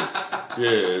with you.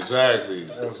 Yeah, exactly.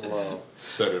 That's wild.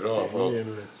 Set it off. Oh. You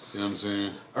know what I'm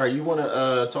saying? All right, you want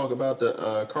to talk about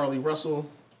the Carlee Russell?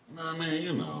 I mean,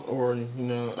 you know. Or, you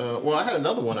know, well, I had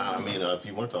another one. I mean, if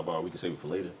you want to talk about it, we can save it for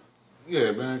later.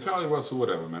 Yeah, man. Carlee Russell,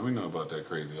 whatever, man. We know about that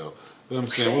crazy hoe. You know what I'm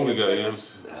saying? What we got, you know?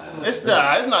 It's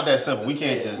not that simple. We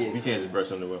can't just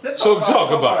brush under the rug. So talk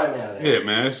about right it. now, then. Yeah,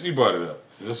 man. You brought it up.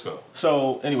 Let's go.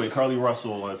 So anyway, Carlee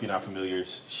Russell, if you're not familiar,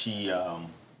 she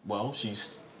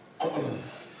she's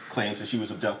claims that she was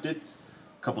abducted a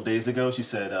couple days ago. She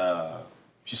said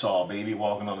she saw a baby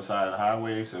walking on the side of the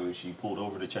highway, so she pulled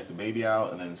over to check the baby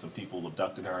out, and then some people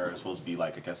abducted her. It was supposed to be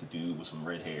like, I guess, a dude with some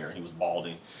red hair, and he was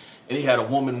balding, and he had a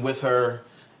woman with her,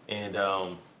 and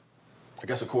I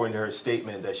guess according to her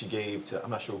statement that she gave to,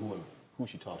 I'm not sure who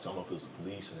she talked to. I don't know if it was the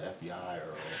police or the FBI, or I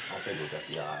don't think it was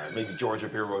FBI, or maybe Georgia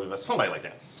Bureau, somebody like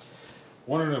that.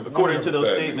 One of them. According to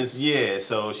those statements, yeah.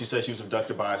 So she said she was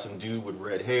abducted by some dude with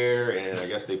red hair, and I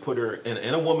guess they put her,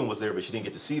 and a woman was there, but she didn't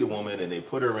get to see the woman, and they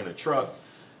put her in a truck,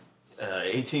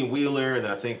 18-wheeler, and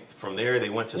then I think from there they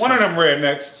went to One of them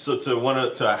rednecks. So to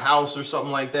a house or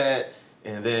something like that,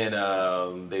 and then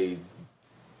they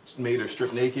made her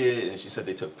strip naked, and she said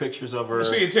they took pictures of her.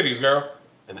 See your titties, girl.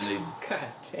 And then they, God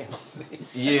damn.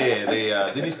 yeah, they.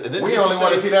 Then We only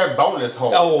want to see that bonus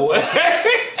hole. Oh.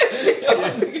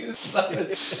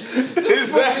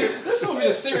 This will be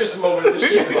a serious moment.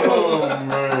 Oh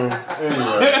man. Anyway.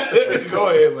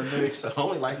 ahead, my nigga. So I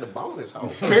only like the bonus, hoe.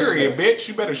 Period, bitch.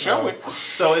 You better show it.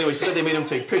 So anyway, she said they made him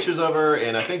take pictures of her,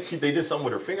 and I think they did something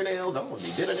with her fingernails. I don't know if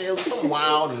they did her nails, something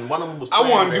wild, and one of them was. I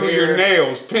want to do your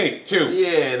nails pink too.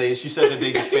 Yeah, she said that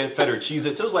they just fed her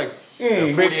Cheez-Its. It was like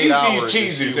bitch, 48 eat hours. these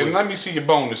cheeses and let me see your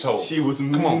bonus hole. She was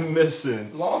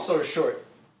missing. Long story short.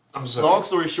 Long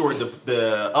story short,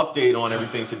 the update on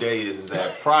everything today is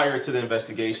that prior to the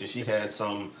investigation, she had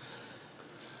some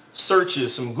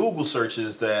searches, some Google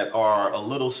searches that are a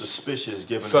little suspicious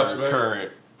given her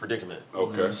current predicament.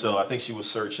 Okay. So I think she was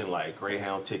searching like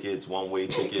Greyhound tickets, one-way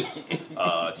tickets.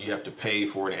 Do you have to pay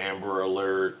for an Amber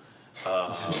Alert?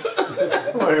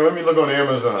 Let me look on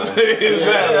Amazon.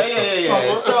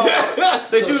 Yeah. So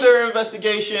they do their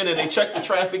investigation and they check the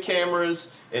traffic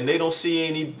cameras and they don't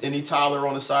see any toddler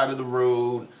on the side of the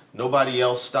road. Nobody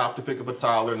else stopped to pick up a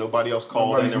toddler. Nobody else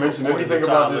called in and mentioned reported anything the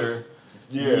about toddler. this.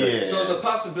 Yeah. So there's a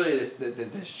possibility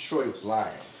that Shorty was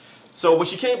lying. So when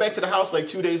she came back to the house like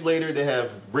 2 days later, they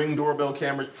have Ring doorbell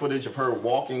camera footage of her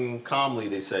walking calmly,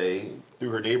 they say, through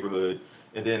her neighborhood.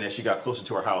 And then as she got closer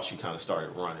to her house, she kind of started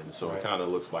running. So it kind of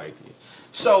looks like...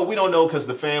 So we don't know because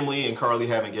the family and Carlee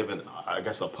haven't given, I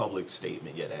guess, a public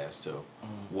statement yet as to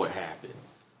what happened.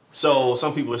 So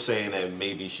some people are saying that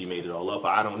maybe she made it all up.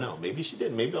 I don't know. Maybe she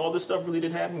did. Maybe all this stuff really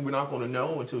did happen. We're not going to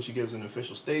know until she gives an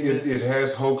official statement. It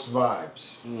has hoax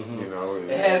vibes. You know.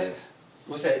 It has,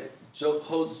 what's that,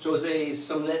 Jose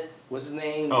Smollett, what's his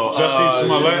name? Oh, Jussie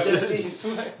Smollett. Jussie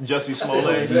Smollett. Jussie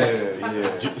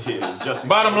Smollett. Jussie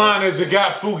Bottom Smollett. line is it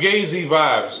got Fugazi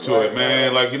vibes to it,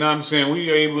 man. Like, you know what I'm saying? We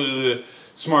are able to,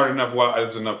 smart enough,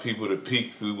 wise enough people to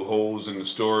peek through holes in the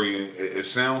story. It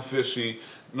sound fishy.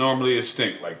 Normally it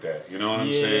stink like that. You know what I'm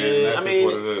saying? That's just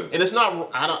what it is. And it's not,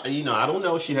 I don't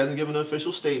know. She hasn't given an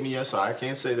official statement yet, so I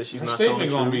can't say that she's not telling the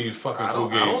truth. Gonna be fucking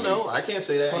Fugazi. I don't know. I can't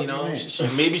say that. You know,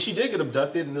 maybe she did get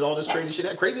abducted and all this crazy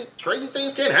shit. Crazy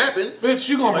things can happen. Bitch,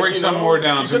 you gonna break some more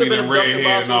down to me than red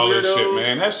hair and all this shit,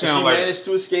 man. That sound like she managed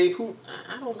to escape.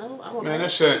 I don't know. Man,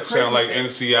 that shit sound like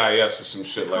NCIS or some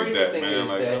shit like that, man. Is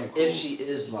like, that if she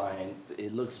is lying,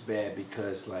 it looks bad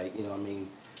because, like, you know what I mean?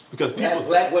 Because people,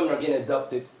 black women are getting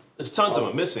abducted. There's tons of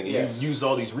them missing. Yes. You used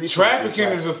all these resources. trafficking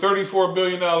is a $34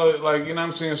 billion, like, you know what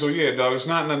I'm saying? So, yeah, dog, it's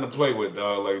not nothing to play with,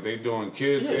 dog. Like, they doing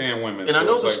kids and women. And so I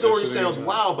know it's the like, story that shit sounds ain't-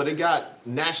 wild, but it got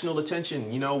national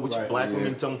attention, you know, which black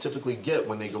women don't typically get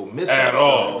when they go missing. At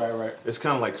all. Right. It's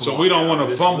kind of like, come So on we don't now, want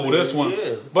to fumble really- this one.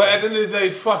 Yeah. But at the end of the day,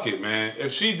 fuck it, man.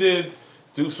 If she did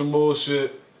do some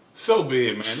bullshit, so be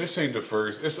it, man. This ain't the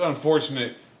first. It's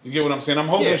unfortunate. You get what I'm saying? I'm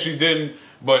hoping she didn't,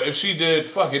 but if she did,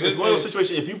 fuck it. It's one of those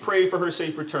situations, if you pray for her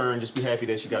safe return, just be happy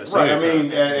that she got a safe Right. I return.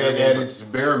 mean, at its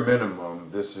bare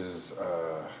minimum, this is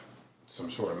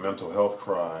some sort of mental health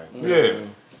cry. Yeah.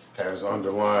 Has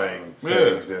underlying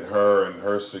things that her and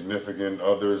her significant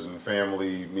others and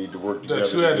family need to work together.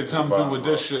 That you had to get the come through bottom with of.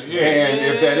 this shit. Yeah.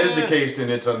 And if that is the case, then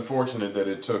it's unfortunate that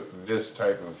it took this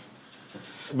type of.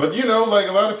 But you know, like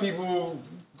a lot of people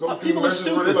go through people are measures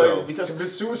where stupid, they like though, because-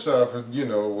 commit suicide for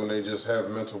when they just have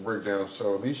mental breakdown.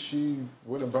 So at least she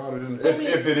went about it.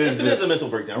 If it is a mental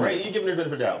breakdown, right? You're giving her a bit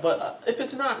of a doubt. But if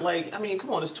it's not, like, I mean,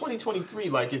 come on, it's 2023.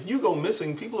 Like, if you go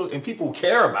missing, people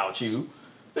care about you,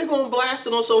 they're going to blast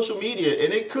it on social media,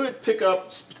 and it could pick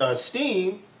up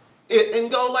steam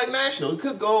and go like national. It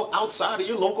could go outside of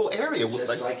your local area,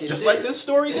 just like this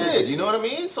story did. You know what I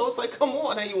mean? So it's like, come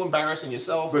on, now you embarrassing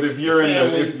yourself. But if you're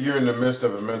in the midst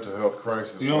of a mental health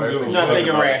crisis, You don't last give a thing Not you think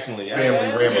thinking about rationally. is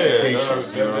family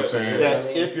ramifications. You know what I'm saying? That's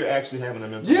if you're actually having a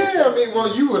mental health Yeah, I crisis. mean,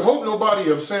 well, you would hope nobody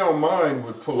of sound mind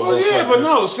would pull. Well, off yeah, like but this.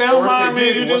 no, Or sound if mind they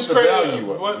mean did, you what's just the crazy. value of it?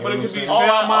 But You know it what could I'm be saying?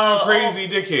 sound mind crazy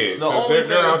dickheads. The So only they're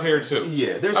thing- out here too.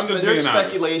 Yeah, I'm just there's being honest.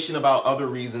 speculation about other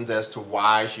reasons as to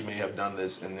why she may have done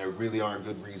this, and there really aren't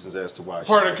good reasons as to why.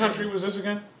 Part of the country was this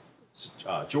again?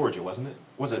 Georgia, wasn't it?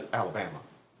 Was it Alabama?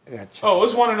 Oh,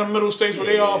 it's one of them middle states where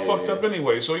they all fucked up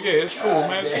anyway. So yeah, it's cool,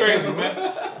 man. It's crazy,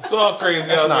 man. It's all crazy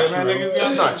That's out not there, true. man.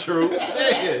 That's not true.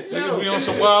 Niggas be on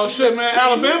some wild shit, man.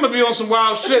 Alabama be on some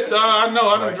wild shit, dog. I know.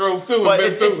 I done drove through and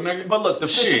been through, nigga. But look, the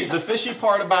Shit. fishy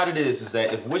part about it is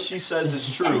that if what she says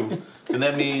is true, then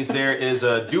that means there is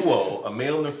a duo, a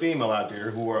male and a female out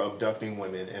there who are abducting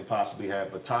women and possibly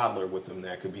have a toddler with them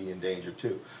that could be in danger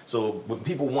too. So when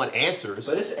people want answers,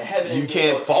 But it's heavy. you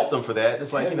can't fault them for that.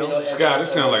 It's like, Scott,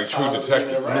 this sound like True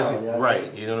Detective.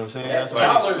 right? You know what I'm saying? That's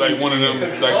Like one of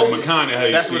them, like the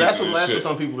McConaughey. That's season and what shit.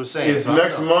 some people are saying. If So I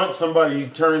next don't know. month somebody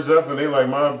turns up and they like,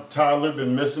 my toddler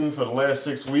been missing for the last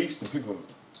 6 weeks, the people.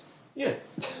 Yeah,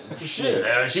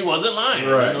 shit, she wasn't lying.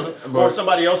 Right. You know? But- Or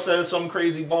somebody else says some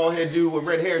crazy bald head dude with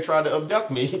red hair tried to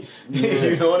abduct me.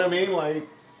 You know what I mean? Like,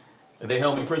 And they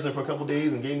held me prisoner for a couple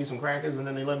days and gave me some crackers, and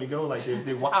then they let me go. Like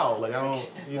they wow. Like I don't,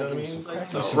 you know what I mean? Like,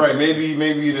 so. Right,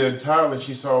 maybe the talent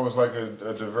she saw was like a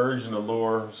diversion to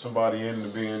lure somebody into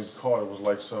being caught. It was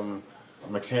like some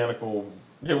mechanical.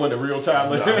 It wasn't a real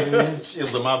Tyler. She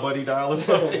was a My Buddy dial or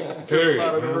something. To the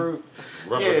side of the road.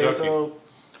 Yeah, so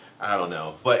I don't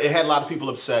know, but it had a lot of people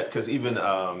upset because even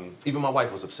my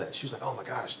wife was upset. She was like, "Oh my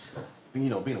gosh, you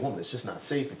know, being a woman, it's just not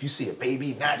safe. If you see a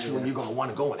baby, naturally you're gonna want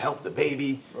to go and help the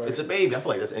baby. Right. It's a baby. I feel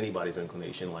like that's anybody's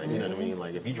inclination. Like you know what I mean?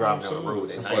 Like if you drive down the road,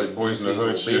 it's like Boys in the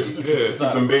Hood shit. Keep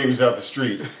them babies out the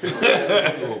street.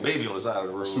 Little baby on the side of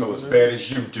the road. Smell as bad as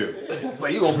you do. It's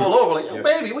like you gonna pull over, like, yo,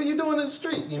 baby, what are you doing in the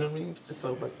street? You know what I mean? It's just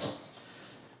so, but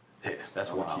yeah,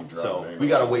 that's wild. So we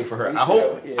gotta wait for her. I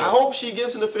hope she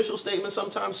gives an official statement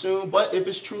sometime soon. But if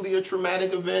it's truly a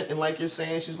traumatic event, and like you're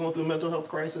saying, she's going through a mental health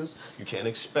crisis, you can't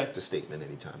expect a statement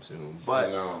anytime soon.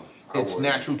 But it's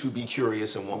natural to be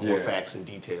curious and want more facts and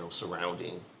details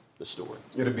surrounding the story.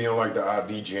 It'll be on like the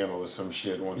ID channel or some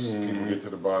shit once people get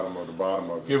to the bottom of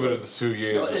it. Give it 2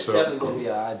 years or it's so. It's definitely gonna be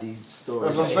an ID story.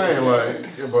 That's what I'm saying.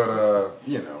 Like, but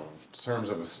you know, in terms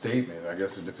of a statement, I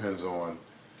guess it depends on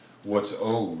what's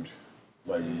owed.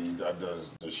 Like, does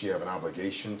she have an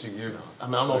obligation to give? I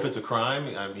mean, I don't know if it's a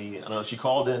crime. I mean, I don't know. She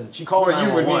called in. Well,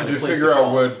 you would need to figure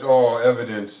out what all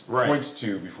evidence points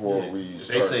to before we start.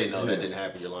 They say, no, that didn't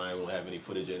happen. You're lying. We don't have any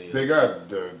footage, any of this. They got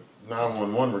the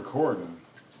 911 recording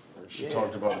where she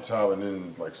talked about the child and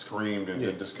then, like, screamed and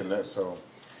then disconnect, so...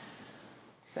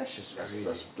 That's just crazy.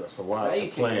 That's a lot to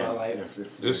plan. Like,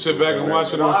 just sit back and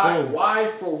watch it unfold. Why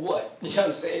for what? You know what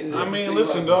I'm saying? I mean,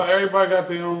 listen, dog. Everybody got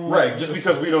their own. Right. Just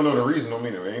because we don't know the reason, don't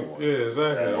mean there ain't one. Yeah,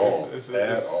 exactly. At all,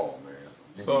 man.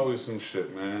 It's always some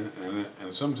shit, man.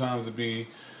 And sometimes you be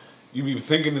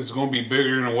thinking it's gonna be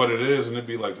bigger than what it is, and it'd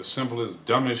be like the simplest,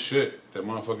 dumbest shit that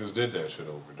motherfuckers did that shit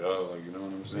over, dog. Like, you know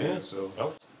what I'm saying? Yeah.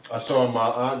 So. I saw my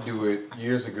aunt do it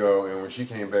years ago, and when she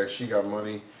came back, she got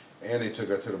money. And they took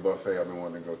her to the buffet I've been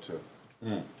wanting to go to.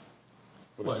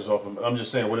 What if it's off? I'm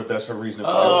just saying, what if that's her reason?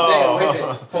 For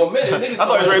a minute, niggas. I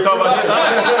thought you were ready to talk about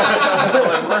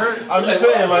this. I'm just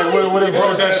saying, like, what if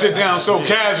broke that shit down so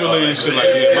casually and shit like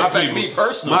that? Me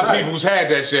personally, my people's had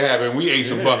that shit happen. We ate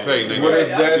some buffet, nigga. What if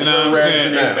that's what I'm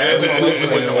saying?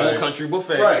 With the whole country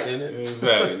buffet, right?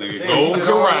 Exactly, nigga. Golden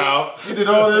Corral. You did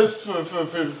all this for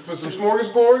some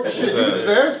smorgasbord. Shit, you just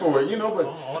asked for it, you know. But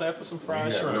all that for some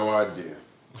fried shrimp. No idea.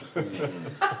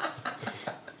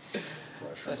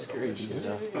 That's crazy.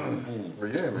 But yeah, man. Do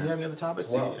you have any other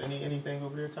topics? Anything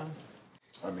over your time?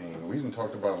 I mean, we didn't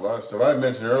talked about a lot of stuff. I had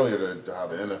mentioned earlier that how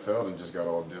the NFL done just got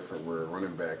all different, where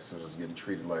running backs is getting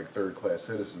treated like third-class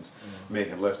citizens,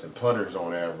 making less than punters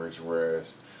on average,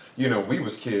 whereas, you know, we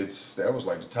was kids, that was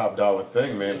like the top dollar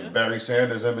thing, man. Yeah. Barry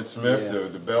Sanders, Emmitt Smith,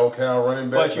 the bell cow running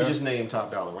back. But you just named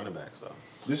top dollar running backs, though.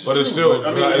 But it's still,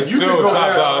 it's still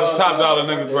top dollar. It's top dollar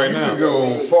niggas right now. You can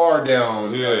go far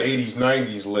down the 80s,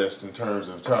 90s list in terms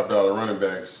of top dollar running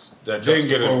backs. That didn't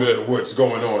get a bit. What's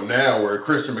going on now, where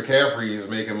Christian McCaffrey is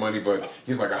making money, but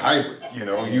he's like a hybrid, you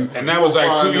know. And that was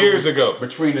like 2 years ago.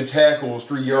 Between the tackles,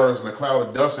 3 yards, and a cloud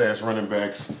of dust-ass running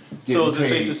backs. So is it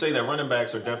safe to say that running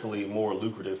backs are definitely more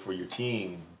lucrative for your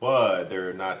team, but they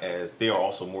are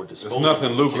also more disposable? There's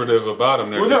nothing lucrative about them.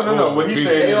 Well, no. What he's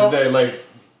saying is that, like,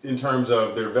 in terms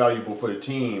of they're valuable for the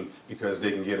team because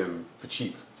they can get him for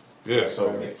cheap. Yeah.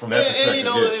 So from that perspective, and you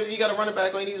know, if you got a running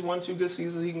back, he needs 1-2 good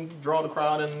seasons, he can draw the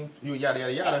crowd and yada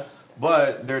yada yada.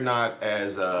 But they're not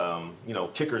as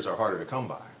kickers are harder to come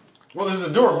by. Well, there's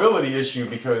a durability issue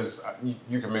because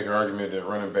you can make an argument that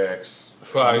running backs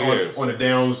 5 years on the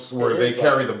downs where they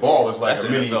carry the ball is like a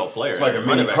mini player. It's like a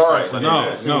mini car accident.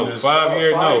 No, 5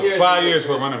 years. No, 5 years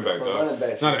for a running back, though.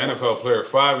 Not an NFL player.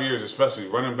 5 years, especially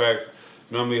running backs.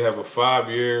 Normally have a 5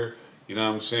 year, you know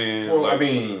what I'm saying? Well, I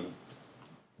mean,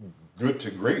 good to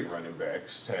great running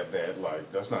backs have that, like,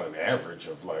 that's not an average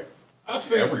of, like, I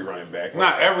think every running back.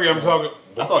 Not every, I'm talking.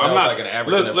 I thought that was like an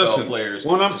average NFL players.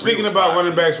 When I'm speaking about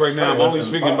running backs right now, I'm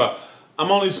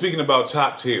only speaking about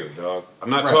top tier, dog. I'm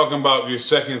not talking about your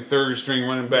second, third string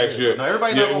running backs. No,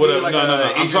 everybody knows like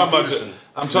no. I'm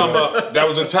talking about that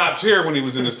was a top tier when he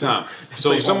was in his time.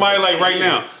 So somebody like right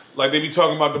now, like they be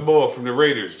talking about the ball from the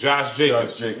Raiders, Josh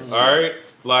Jacobs. All right?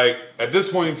 Like, at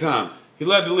this point in time, he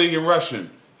led the league in rushing.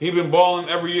 He been balling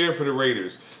every year for the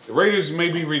Raiders. The Raiders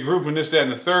may be regrouping this, that,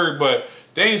 and the third, but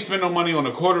they ain't spend no money on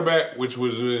the quarterback, which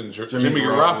was in Jimmy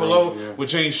Garoppolo,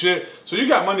 which ain't shit. So you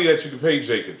got money that you can pay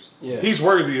Jacobs. Yeah. He's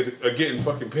worthy of getting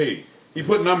fucking paid. He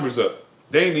put numbers up.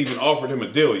 They ain't even offered him a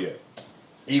deal yet.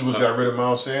 Eagles got rid of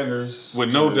Miles Sanders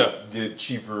with no doubt. Get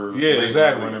cheaper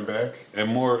exactly. running back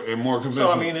and more convincing.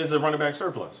 So I mean, is a running back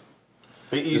surplus?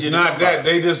 It's not that.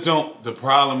 They just don't. The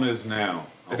problem is now.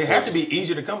 They have to be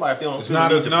easier to come by if they don't. It's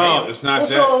not as no. It's not that.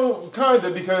 So kind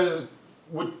of because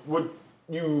what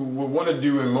you would want to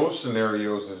do in most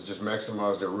scenarios is just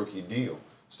maximize their rookie deal.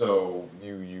 So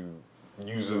you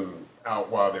use them out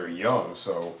while they're young.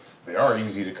 So they are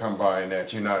easy to come by, and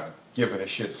that you're not giving a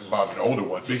shit about an older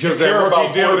one because that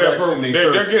rookie deal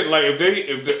they're getting like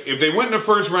if they went in the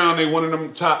first round, they one of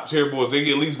them top tier boys. They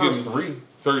get at least getting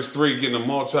first three, getting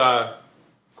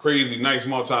a nice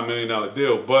multi-million-dollar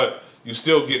deal, but you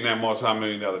still getting that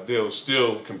multi-million-dollar deal,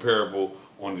 still comparable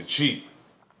on the cheap.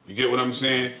 You get what I'm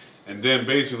saying? And then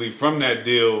basically from that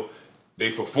deal,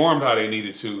 they performed how they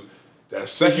needed to. That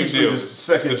second deal,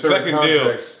 second and third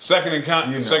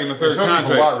contract.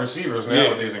 For wide receivers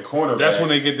nowadays and cornerbacks. That's when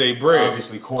they get their bread.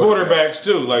 Obviously, quarterbacks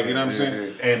too. Like you know what I'm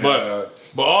saying. And, but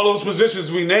all those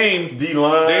positions we named,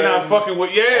 D-line, they not fucking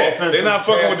with they not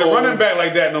fucking with the running back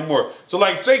like that no more. So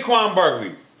like Saquon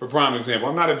Barkley, for prime example.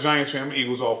 I'm not a Giants fan. I'm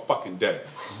Eagles all fucking day.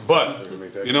 But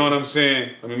you know what I'm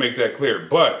saying. Let me make that clear.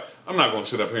 But I'm not gonna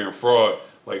sit up here and fraud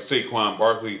like Saquon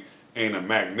Barkley ain't a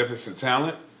magnificent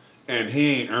talent, and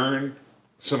he ain't earned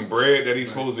some bread that he's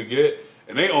supposed to get,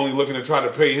 and they only looking to try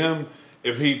to pay him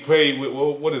if he paid with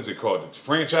what is it called? The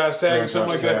franchise tag or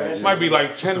something like that. It might be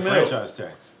like 10 mil. Franchise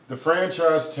tax. The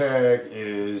franchise tag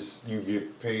is you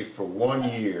get paid for 1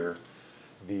 year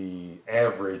the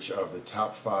average of the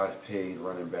top 5 paid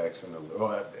running backs in the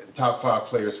top 5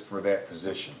 players for that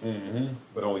position,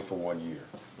 but only for 1 year.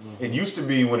 It used to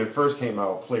be when it first came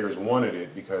out, players wanted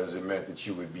it because it meant that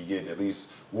you would be getting at least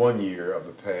 1 year of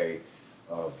the pay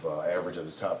of average of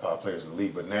the top 5 players in the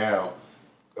league. But now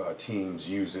teams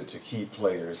use it to keep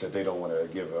players that they don't want to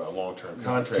give a long-term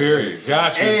contract to.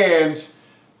 Gotcha. And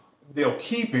they'll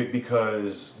keep it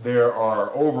because there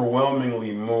are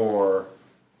overwhelmingly more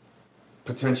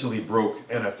potentially broke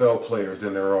NFL players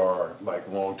than there are like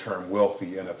long-term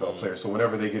wealthy NFL players. So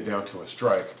whenever they get down to a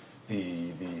strike,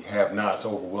 the have-nots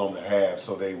overwhelm the have,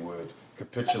 so they would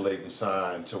capitulate and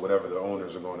sign to whatever the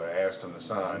owners are going to ask them to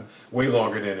sign way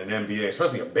longer than an NBA,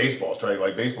 especially a baseball strike.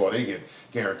 Like baseball, they get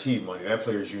guaranteed money. That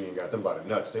players union got them by the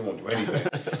nuts. They won't do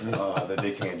anything that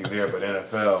they can't do there. But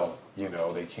NFL, you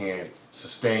know, they can't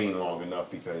sustain long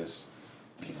enough because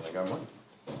people ain't got money.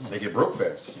 They get broke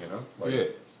fast, you know.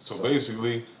 Like, So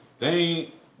basically,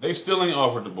 they still ain't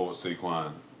offered the Bols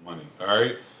Saquon money. All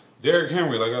right, Derrick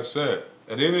Henry, like I said,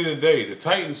 at the end of the day, the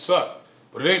Titans suck,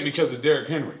 but it ain't because of Derrick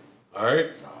Henry. All right,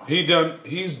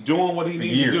 he's doing what he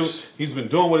needs to do. He's been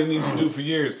doing what he needs to do for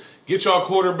years. Get y'all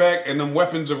quarterback and them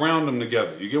weapons around him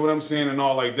together. You get what I'm saying, and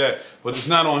all like that. But it's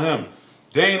not on him.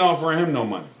 They ain't offering him no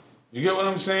money. You get what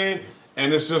I'm saying?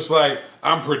 And it's just like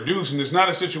I'm producing. It's not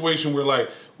a situation where like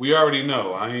we already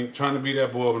know. I ain't trying to be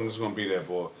that boy, but I'm just gonna be that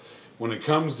boy. When it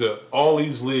comes to all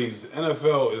these leagues, the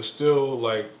NFL is still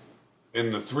like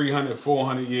in the 300,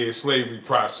 400 year slavery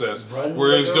process,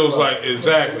 where it's just like,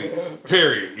 exactly,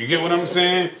 period. You get what I'm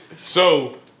saying?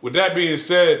 So, with that being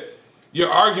said, your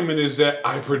argument is that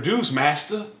I produce,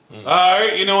 master. All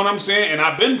right, you know what I'm saying? And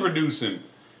I've been producing.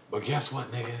 But guess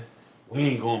what, nigga? We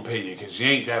ain't gonna pay you because you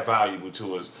ain't that valuable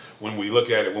to us when we look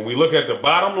at it. When we look at the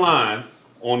bottom line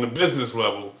on the business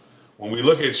level, when we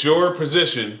look at your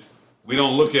position, we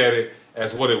don't look at it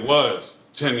as what it was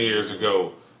 10 years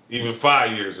ago, even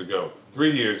 5 years ago.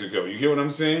 3 years ago. You get what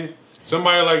I'm saying?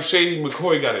 Somebody like Shady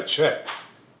McCoy got a check.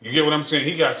 You get what I'm saying?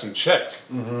 He got some checks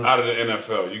out of the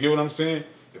NFL. You get what I'm saying?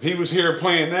 If he was here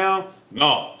playing now,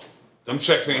 no. Them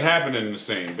checks ain't happening the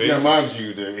same, baby. Yeah, mind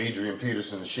you, the Adrian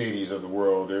Peterson, the Shadys of the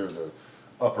world, they're the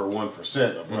upper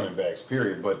 1% of running backs,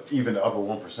 period. But even the upper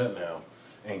 1% now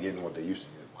ain't getting what they used to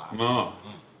get. No.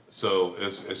 So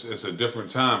it's a different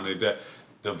time.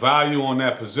 The value on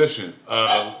that position,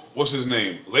 what's his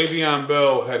name? Le'Veon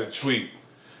Bell had a tweet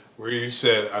where he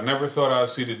said, I never thought I'd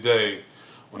see the day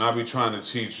when I be trying to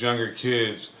teach younger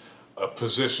kids a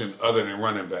position other than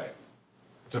running back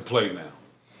to play now.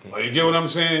 Like, you get what I'm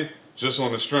saying? Just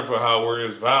on the strength of how where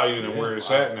it's valued and where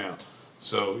it's at now.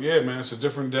 So, yeah, man, it's a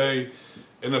different day.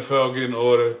 NFL getting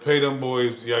order. Pay them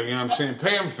boys, you know what I'm saying?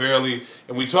 Pay them fairly.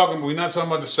 And we're not talking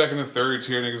about the second and third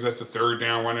tier niggas. That's the third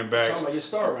down running backs. Talking about your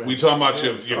star running We talking about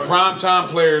your prime time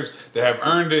players that have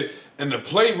earned it and to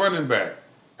play running back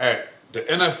at the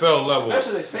NFL level.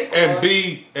 Especially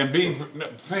Saquon. And be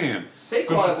fam.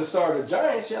 Saquon is the star of the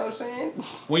Giants, you know what I'm saying?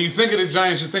 When you think of the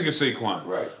Giants, you think of Saquon.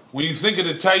 Right. When you think of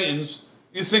the Titans,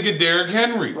 you think of Derrick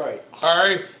Henry. Right. All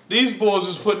right? These boys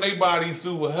is putting their body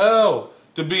through hell.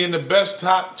 to be in the best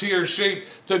top tier shape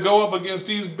to go up against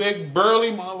these big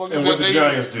burly motherfuckers. And what the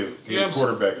Giants do? Yeah, Give a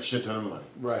quarterback a shit ton of money.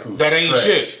 Right. Who's that ain't trash.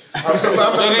 shit. I'm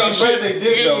glad they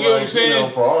did though. You know what I'm Like,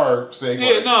 saying? for our sake.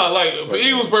 Yeah, no, like for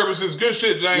Eagles purposes, good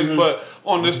shit, James. But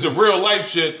on this the real life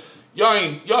shit,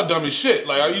 y'all dumb as shit.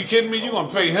 Like, are you kidding me? You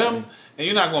gonna pay him and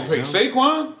you're not gonna pay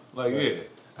Saquon? Like, yeah,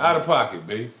 out of pocket,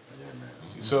 B. Yeah,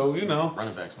 man. So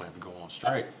Running backs might be going on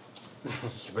strike.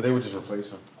 But they would just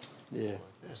replace him. Yeah.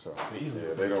 So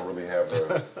yeah, they don't really have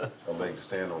a leg to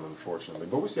stand on, unfortunately.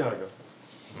 But we'll see how it goes.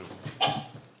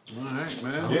 All right,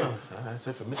 man. Yeah. That's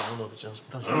it for me. I don't know what else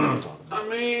you're talking about. I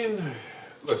mean,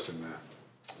 listen, man.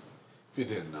 If you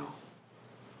didn't know,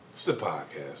 it's the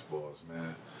podcast, boys,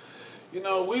 man. You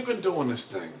know, we've been doing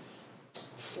this thing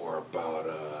for about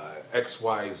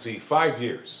XYZ 5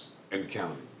 years in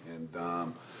county,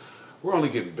 and we're only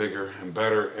getting bigger and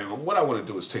better. And what I want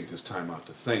to do is take this time out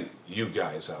to thank you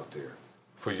guys out there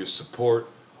for your support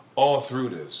all through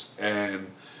this. And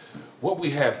what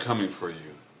we have coming for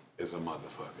you is a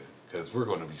motherfucker, because we're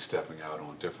going to be stepping out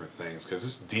on different things, because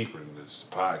it's deeper than this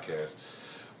podcast.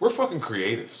 We're fucking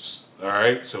creatives, all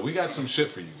right? So we got some shit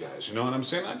for you guys, you know what I'm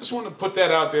saying? I just want to put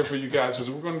that out there for you guys, because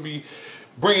we're going to be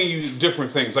bringing you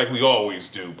different things like we always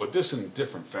do, but this in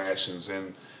different fashions,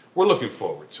 and we're looking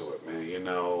forward to it, man. You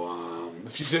know,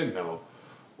 if you didn't know,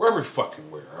 we're every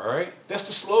fucking where, all right? That's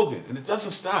the slogan, and it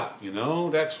doesn't stop, you know?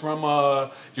 That's from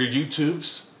your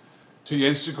YouTubes to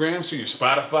your Instagrams to your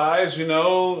Spotifys, you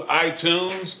know,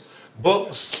 iTunes,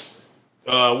 books,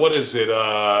 what is it,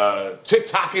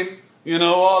 TikToking, you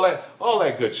know, all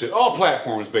that good shit. All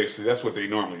platforms, basically, that's what they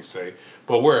normally say,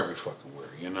 but we're every fucking where,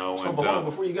 you know? And, But hold on,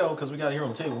 before you go, because we got to hear on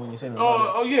the table when you say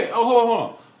that. Yeah,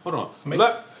 hold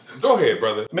on. Go ahead,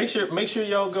 brother. Make sure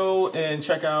y'all go and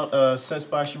check out Sense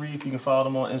by Sharif. You can follow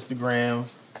them on Instagram.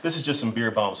 This is just some beer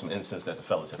bombs, some incense that the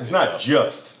fellas have. It's not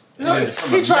just. He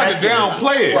tried to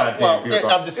downplay it. Well,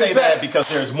 I'm just saying that because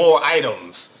there's more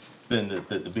items than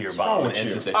the beer bomb and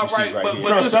incense that you see right here.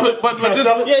 But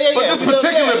this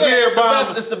particular beer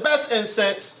bomb, it's the best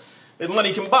incense that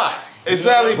money can buy.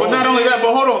 Exactly, but not only that,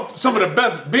 but hold on. Some of the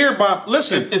best beer bomb.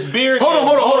 Listen, it's beer. Hold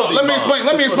on. Let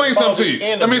me explain something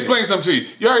to you.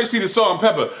 You already see the salt and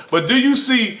pepper, but do you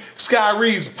see Sky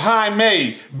Reed's Pie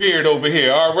May beard over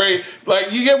here? All right,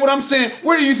 like you get what I'm saying?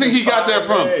 Where do you think he got that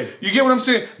from? You get what I'm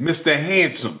saying, Mr.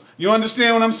 Handsome? You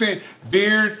understand what I'm saying?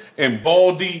 Beard and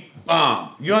baldy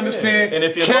bomb. You understand? And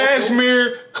if you're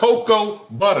cashmere cocoa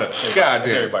butter. Goddamn.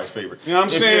 That's everybody's favorite. You know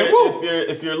what I'm saying?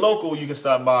 If you're local, you can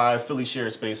stop by Philly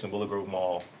Shared Space in Willow Grove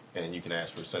Mall, and you can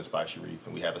ask for Sense by Sharif,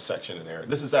 and we have a section in there.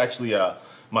 This is actually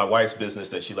my wife's business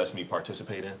that she lets me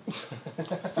participate in.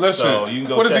 Listen, so you can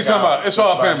go what is he talking about? It's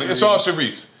all family. Sharif. It's all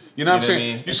Sharif's. You know what I'm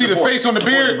saying? You see the face on the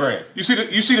beard? You see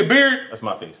the beard? That's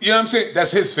my face. You know what I'm saying? That's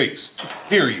his face.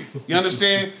 Period. You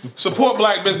understand? Support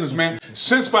black business, man.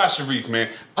 Sense by Sharif, man.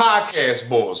 Podcast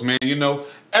balls, man. You know,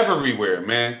 everywhere,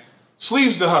 man.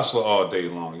 Sleeves the hustler all day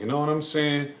long. You know what I'm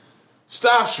saying?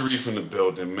 Stop Sharif in the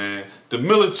building, man. The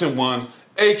militant one,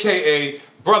 aka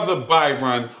Brother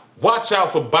Byron. Watch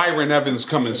out for Byron Evans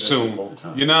coming soon.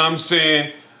 You know what I'm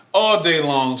saying? All day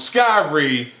long. Sky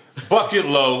Reed, Bucket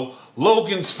Low.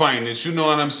 Logan's Finest, you know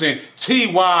what I'm saying?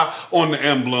 TY on the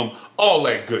emblem, all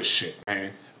that good shit,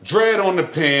 man. Dread on the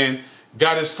pen,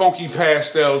 got his funky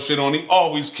pastel shit on. He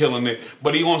always killing it,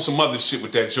 but he on some other shit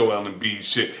with that Joel Embiid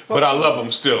shit. But I love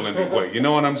him still anyway. You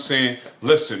know what I'm saying?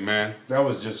 Listen, man. That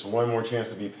was just one more chance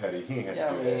to be petty. He ain't had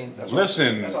to do that.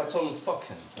 Listen. That's why I told him fuck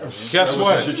him. Guess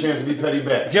what? That's your chance to be petty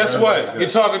back. Guess what? You're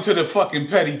talking to the fucking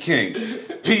petty king.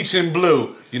 Peach and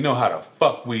blue. You know how the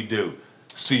fuck we do.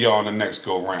 See y'all on the next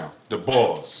go round. The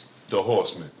Bols, the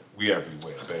Horsemen, we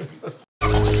everywhere, baby.